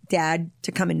Dad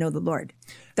to come and know the Lord.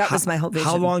 That was my whole vision.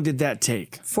 How long did that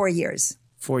take? 4 years.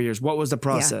 4 years. What was the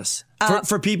process? Yeah.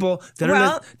 For people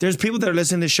that there's people that are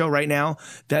listening to this show right now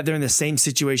that they're in the same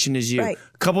situation as you. Right.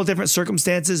 A couple of different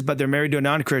circumstances, but they're married to a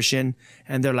non-Christian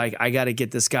and they're like, I got to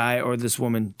get this guy or this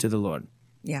woman to the Lord.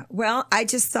 Yeah. Well, I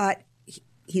just thought,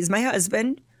 he's my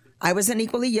husband. I wasn't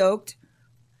equally yoked.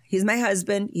 He's my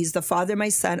husband. He's the father of my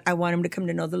son. I want him to come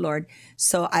to know the Lord.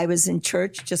 So I was in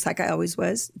church just like I always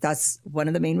was. That's one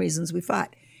of the main reasons we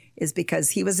fought, is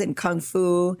because he was in Kung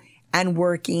Fu and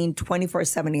working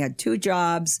 24/7. He had 2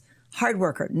 jobs, hard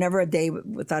worker, never a day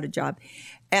without a job.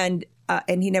 And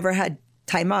he never had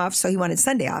time off, so he wanted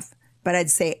Sunday off. But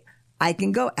I'd say, I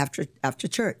can go after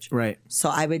church. Right. So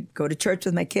I would go to church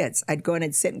with my kids. I'd go and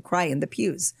I'd sit and cry in the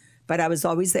pews. But I was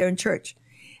always there in church.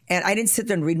 And I didn't sit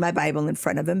there and read my Bible in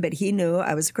front of him, but he knew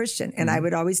I was a Christian. And I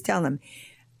would always tell him,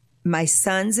 my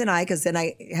sons and I, because then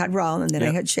I had Raul and then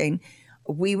I had Shane,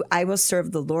 I will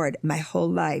serve the Lord my whole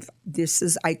life.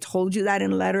 I told you that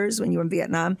in letters when you were in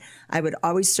Vietnam. I would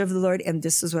always serve the Lord, and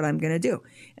this is what I'm going to do.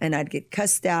 And I'd get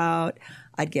cussed out.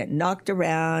 I'd get knocked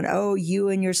around. Oh, you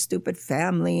and your stupid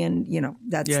family. And,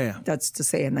 that's to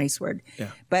say a nice word.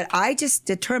 Yeah. But I just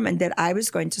determined that I was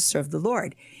going to serve the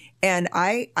Lord. And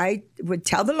I would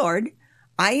tell the Lord,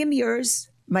 I am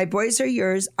yours. My boys are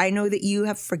yours. I know that you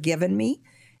have forgiven me.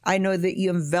 I know that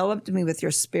you enveloped me with your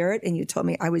spirit and you told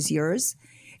me I was yours.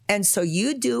 And so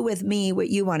you do with me what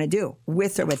you want to do,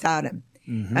 with or without him.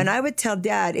 Mm-hmm. And I would tell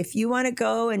Dad, if you want to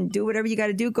go and do whatever you got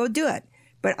to do, go do it.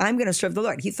 But I'm going to serve the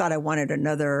Lord. He thought I wanted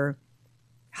another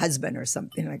husband or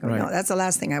something. And I go, no, that's the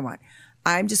last thing I want.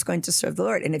 I'm just going to serve the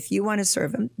Lord. And if you want to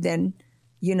serve him, then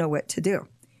you know what to do.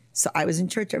 So I was in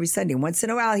church every Sunday. Once in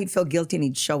a while, he'd feel guilty and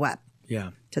he'd show up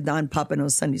to Don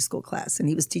Papineau's Sunday school class. And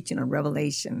he was teaching on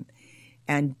Revelation.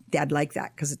 And Dad liked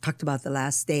that because it talked about the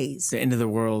last days. The end of the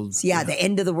world. Yeah, the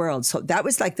end of the world. So that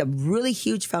was like the really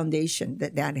huge foundation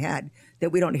that Dad had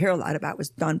that we don't hear a lot about, was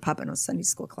Don Papineau's Sunday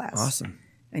school class. Awesome.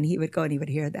 And he would go and he would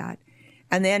hear that.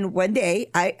 And then one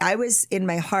day, I was in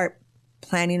my heart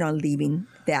planning on leaving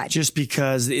Dad. Just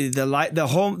because the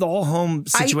whole home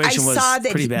situation was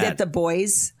pretty bad. I saw that the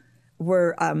boys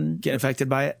were getting affected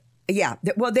by it. Yeah.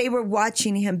 Well, they were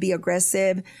watching him be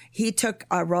aggressive. He took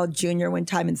Raul Jr. one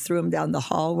time and threw him down the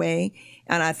hallway.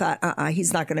 And I thought,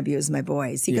 he's not going to abuse my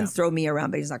boys. He can throw me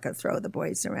around, but he's not going to throw the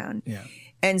boys around. Yeah.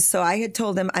 And so I had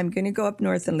told him, I'm going to go up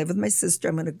north and live with my sister.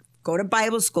 I'm going to go to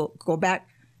Bible school, go back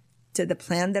to the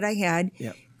plan that I had,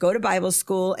 go to Bible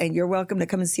school, and you're welcome to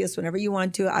come and see us whenever you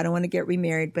want to. I don't want to get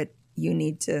remarried, but you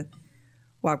need to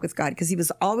walk with God. Because he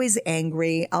was always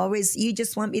angry, always, you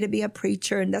just want me to be a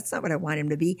preacher, and that's not what I want him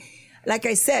to be. Like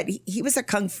I said, he was a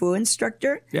Kung Fu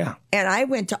instructor. Yeah. And I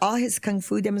went to all his Kung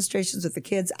Fu demonstrations with the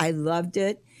kids. I loved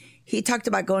it. He talked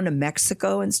about going to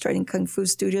Mexico and starting Kung Fu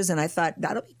studios, and I thought,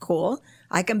 that'll be cool.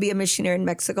 I can be a missionary in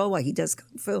Mexico while he does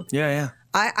Kung Fu. Yeah, yeah.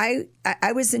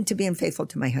 I was into being faithful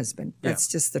to my husband. That's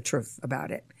just the truth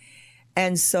about it.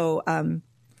 And so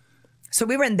so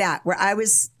we were in that, where I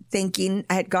was thinking,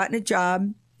 I had gotten a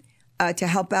job to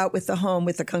help out with the home,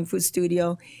 with the Kung Fu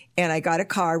studio, and I got a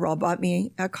car. Raul bought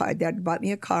me a car. Dad bought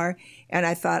me a car, and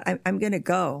I thought, I'm going to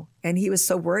go. And he was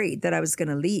so worried that I was going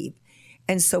to leave.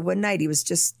 And so one night he was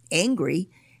just angry,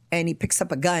 and he picks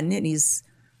up a gun,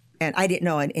 and I didn't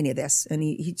know any of this. And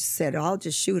he just said, I'll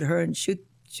just shoot her and shoot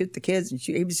the kids. And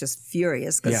he was just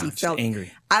furious because he felt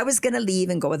angry. I was going to leave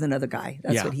and go with another guy.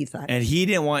 That's what he thought. And he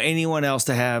didn't want anyone else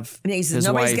to have and he says,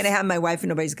 nobody's going to have my wife and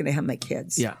nobody's going to have my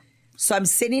kids. Yeah. So I'm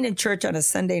sitting in church on a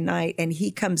Sunday night, and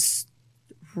he comes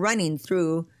running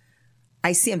through.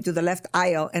 I see him through the left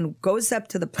aisle and goes up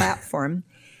to the platform.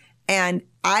 And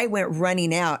I went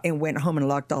running out and went home and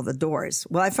locked all the doors.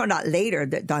 Well, I found out later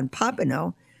that Don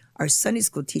Papineau, our Sunday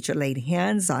school teacher, laid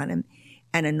hands on him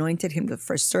and anointed him to the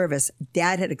first service.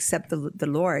 Dad had accepted the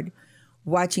Lord,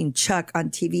 watching Chuck on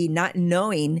TV, not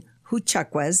knowing who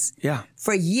Chuck was. Yeah.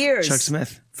 For years. Chuck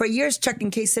Smith. For years, Chuck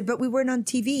and Kay said, but we weren't on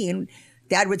TV. And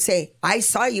Dad would say, I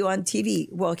saw you on TV.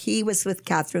 Well, he was with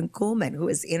Catherine Kuhlman, who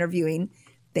was interviewing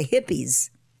the hippies,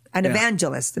 an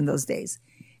evangelist in those days.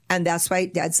 And that's why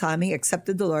Dad saw me,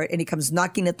 accepted the Lord, and he comes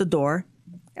knocking at the door.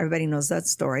 Everybody knows that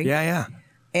story. Yeah, yeah.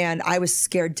 And I was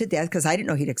scared to death because I didn't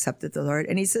know he'd accepted the Lord.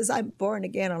 And he says, I'm born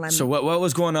again. And So what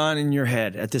was going on in your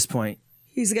head at this point?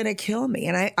 He's going to kill me.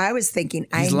 And I was thinking,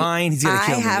 he's lying, he's going to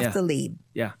kill me. I have to leave.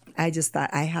 Yeah. I just thought,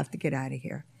 I have to get out of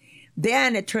here.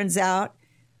 Then it turns out,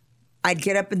 I'd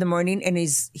get up in the morning, and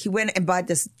he went and bought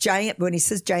this giant, when he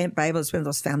says giant Bible, it's one of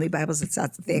those family Bibles. It's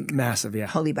that thick. Massive, yeah.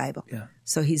 Holy Bible. Yeah.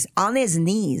 So he's on his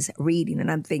knees reading,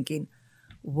 and I'm thinking,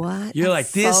 what? You're like,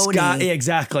 this phony. guy,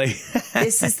 exactly.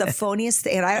 This is the phoniest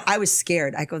thing. And I was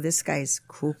scared. I go, this guy's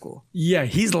cuckoo. Yeah,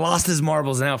 he's lost his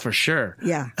marbles now for sure.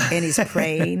 Yeah, and he's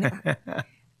praying.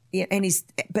 Yeah,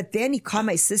 but then he called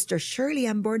my sister, Shirley,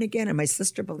 I'm born again. And my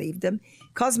sister believed him.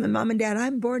 He calls my mom and dad,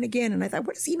 I'm born again. And I thought,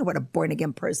 what does he know what a born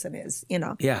again person is?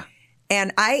 Yeah.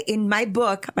 And in my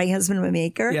book, My Husband, My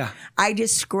Maker, Yeah. I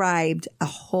described a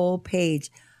whole page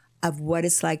of what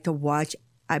it's like to watch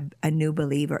a new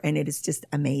believer. And it is just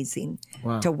amazing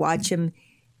to watch him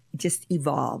just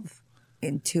evolve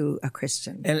into a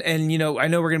Christian. And I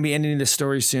know we're going to be ending this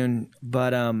story soon,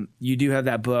 but you do have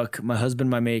that book, My Husband,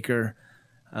 My Maker.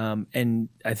 And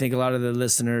I think a lot of the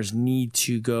listeners need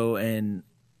to go and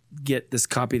get this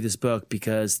copy of this book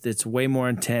because it's way more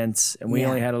intense. And we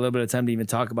only had a little bit of time to even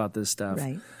talk about this stuff.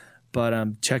 Right.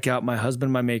 But check out My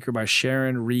Husband, My Maker by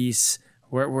Sharon Ries.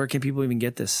 Where can people even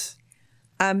get this?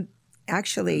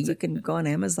 Actually, you can go on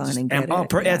Amazon and get it.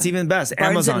 That's even best. Barnes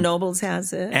Amazon. and Nobles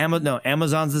has it.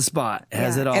 Amazon's the spot. It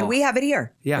has it all. And we have it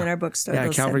here in our bookstore. Yeah,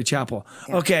 Calvary Chapel.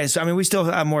 Yeah. Okay, so we still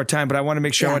have more time, but I want to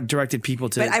make sure I directed people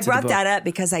to. But I brought that up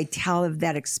because I tell of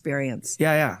that experience.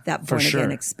 Yeah. That born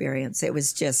again experience. It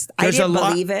was just I didn't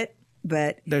believe it,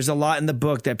 but there's a lot in the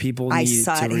book that people need to read.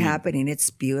 I saw it happening. It's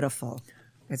beautiful.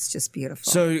 It's just beautiful.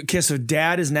 So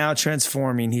Dad is now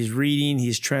transforming. He's reading.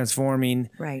 He's transforming.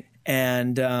 Right.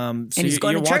 And he's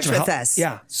going to church with us.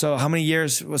 Yeah. So how many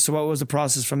years? So what was the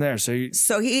process from there? So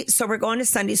we're going to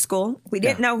Sunday school. We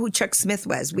didn't know who Chuck Smith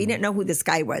was. We didn't know who this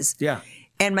guy was. Yeah.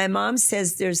 And my mom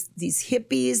says there's these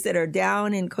hippies that are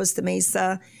down in Costa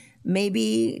Mesa.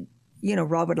 Maybe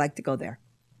Rob would like to go there.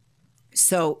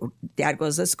 So Dad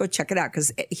goes, let's go check it out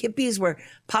because hippies were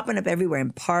popping up everywhere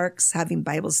in parks, having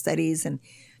Bible studies, and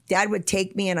Dad would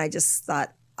take me, and I just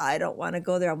thought, I don't want to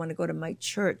go there. I want to go to my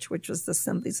church, which was the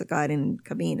Assemblies of God in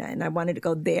Cabina. And I wanted to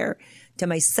go there to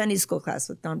my Sunday school class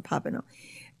with Don Papano.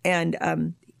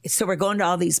 And so we're going to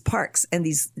all these parks, and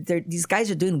these guys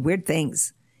are doing weird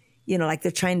things. Like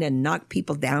they're trying to knock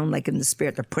people down, like in the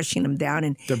spirit. They're pushing them down.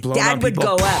 And Dad would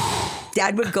go up.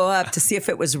 Dad would go up to see if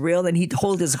it was real, and he'd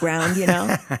hold his ground,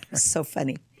 It's so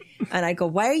funny. And I go,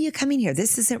 why are you coming here?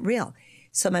 This isn't real.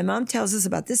 So my mom tells us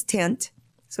about this tent.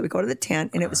 So we go to the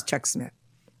tent, and it was Chuck Smith.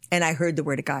 And I heard the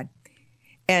word of God.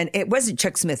 And it wasn't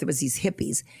Chuck Smith. It was these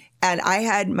hippies. And I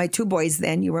had my two boys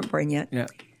then. You weren't born yet. Yeah.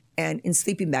 And in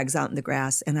sleeping bags out in the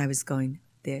grass. And I was going,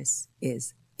 this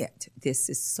is it. This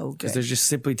is so good. Because they're just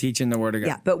simply teaching the word of God.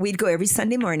 Yeah. But we'd go every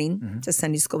Sunday morning to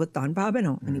Sunday school with Don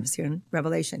Babino. And he was here in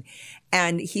Revelation.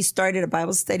 And he started a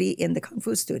Bible study in the Kung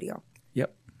Fu studio.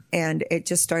 Yep. And it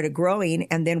just started growing.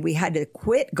 And then we had to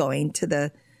quit going to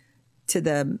the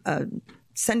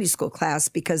Sunday school class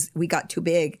because we got too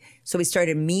big. So we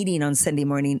started meeting on Sunday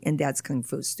morning in Dad's Kung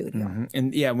Fu studio. Mm-hmm.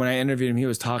 And when I interviewed him, he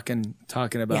was talking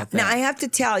about that. Now I have to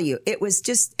tell you, it was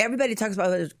just, everybody talks about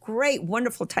what a great,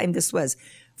 wonderful time this was.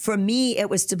 For me, it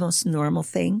was the most normal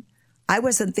thing. I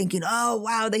wasn't thinking, oh,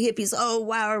 wow, the hippies, oh,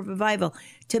 wow, revival.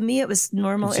 To me, it was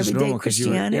normal, everyday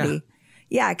Christianity.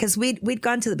 Because we'd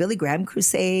gone to the Billy Graham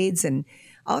Crusades and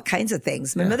all kinds of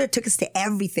things. My mother took us to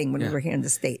everything when we were here in the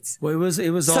States. Well, it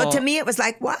was so all... to me, it was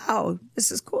like, wow,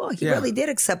 this is cool. He really did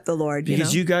accept the Lord.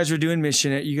 Because you guys were doing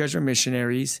you guys were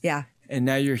missionaries. Yeah. And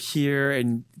now you're here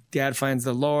and Dad finds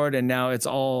the Lord and now it's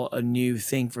all a new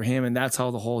thing for him. And that's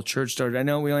how the whole church started. I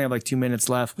know we only have like 2 minutes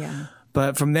left. Yeah.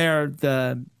 But from there,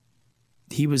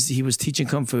 he was teaching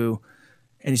Kung Fu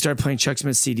and he started playing Chuck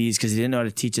Smith CDs because he didn't know how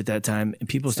to teach at that time. And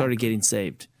people started getting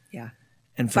saved. Yeah.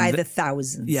 And by the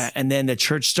thousands. Yeah. And then the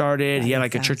church started. He had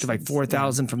like a church of like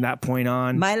 4,000 from that point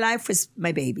on. My life was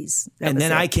my babies. And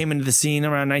then I came into the scene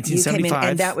around 1975.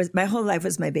 And that was, my whole life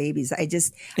was my babies. And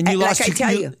you lost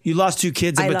you lost two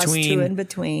kids in between. I lost two in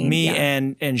between. Me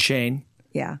and Shane.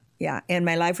 Yeah. Yeah. And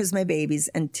my life was my babies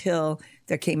until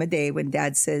there came a day when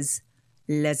Dad says,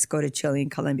 let's go to Chile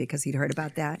and Colombia because he'd heard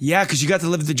about that. Yeah, because you got to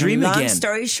live the dream again. Long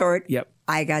story short, yep.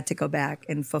 I got to go back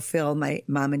and fulfill my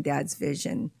mom and dad's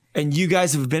vision. And you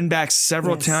guys have been back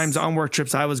several times on work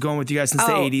trips. I was going with you guys since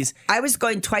the 80s. I was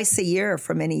going twice a year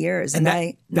for many years. And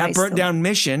that burnt down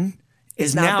mission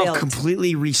is now built.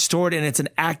 Completely restored, and it's an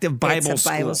active Bible it's a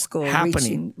Bible school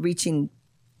happening. Reaching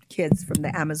kids from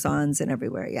the Amazons and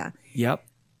everywhere, yeah. Yep.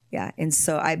 Yeah, and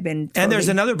so I've been and there's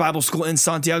another Bible school in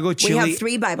Santiago, Chile. We have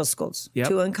 3 Bible schools,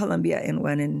 2 in Colombia and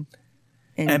 1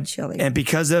 in Chile. And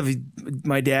because of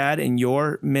my dad and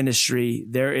your ministry,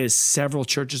 there is several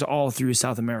churches all through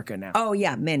South America now. Oh,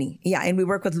 yeah, many. Yeah, and we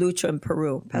work with Lucho in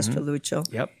Peru, Pastor Lucho.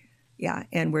 Yep. Yeah,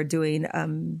 and we're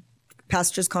doing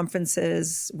pastors'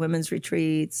 conferences, women's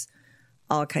retreats,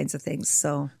 all kinds of things.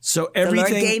 So everything,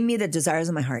 the Lord gave me the desires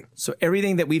of my heart. So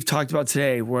everything that we've talked about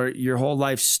today, where your whole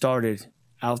life started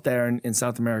out there in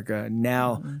South America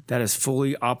now that is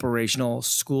fully operational,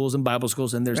 schools and Bible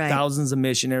schools, and there's thousands of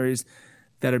missionaries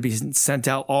that are being sent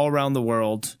out all around the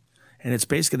world. And it's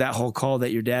basically that whole call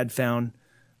that your dad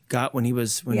got when he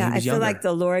was younger. I feel like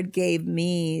the Lord gave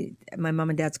me my mom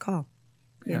and dad's call,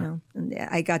 you know, and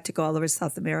I got to go all over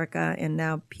South America, and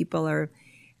now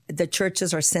the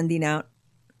churches are sending out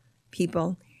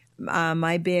people.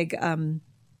 My big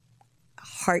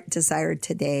heart desire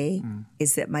today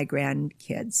is that my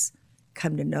grandkids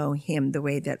come to know him the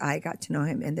way that I got to know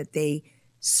him, and that they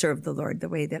serve the Lord the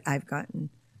way that I've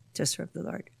gotten to serve the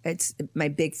Lord. It's my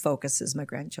big focus is my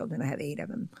grandchildren. I have 8 of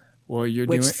them. Well,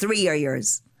 3 are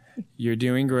yours. You're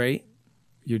doing great.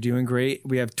 You're doing great.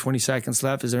 We have 20 seconds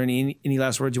left. Is there any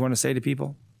last words you want to say to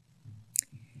people?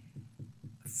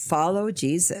 Follow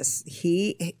Jesus.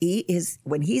 He is,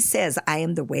 when he says, I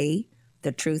am the way,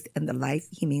 the truth, and the life,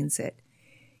 he means it.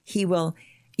 He will,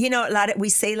 we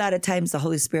say a lot of times the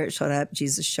Holy Spirit showed up,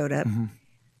 Jesus showed up.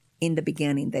 In the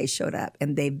beginning, they showed up,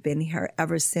 and they've been here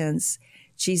ever since.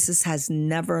 Jesus has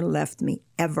never left me,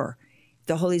 ever.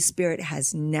 The Holy Spirit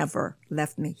has never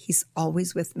left me. He's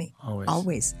always with me.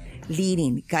 Always.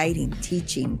 Leading, guiding,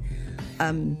 teaching.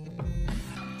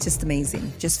 Just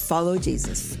amazing. Just follow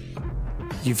Jesus.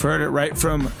 You've heard it right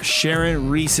from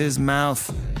Sharon Ries's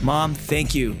mouth. Mom,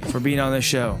 thank you for being on the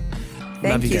show.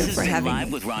 Thank you for having Live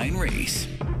me. with Ryan Ries.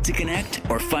 To connect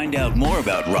or find out more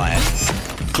about Ryan,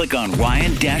 click on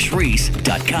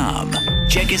ryan-reese.com.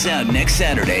 Check us out next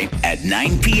Saturday at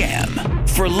 9 p.m.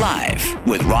 for Live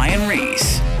with Ryan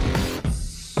Ries.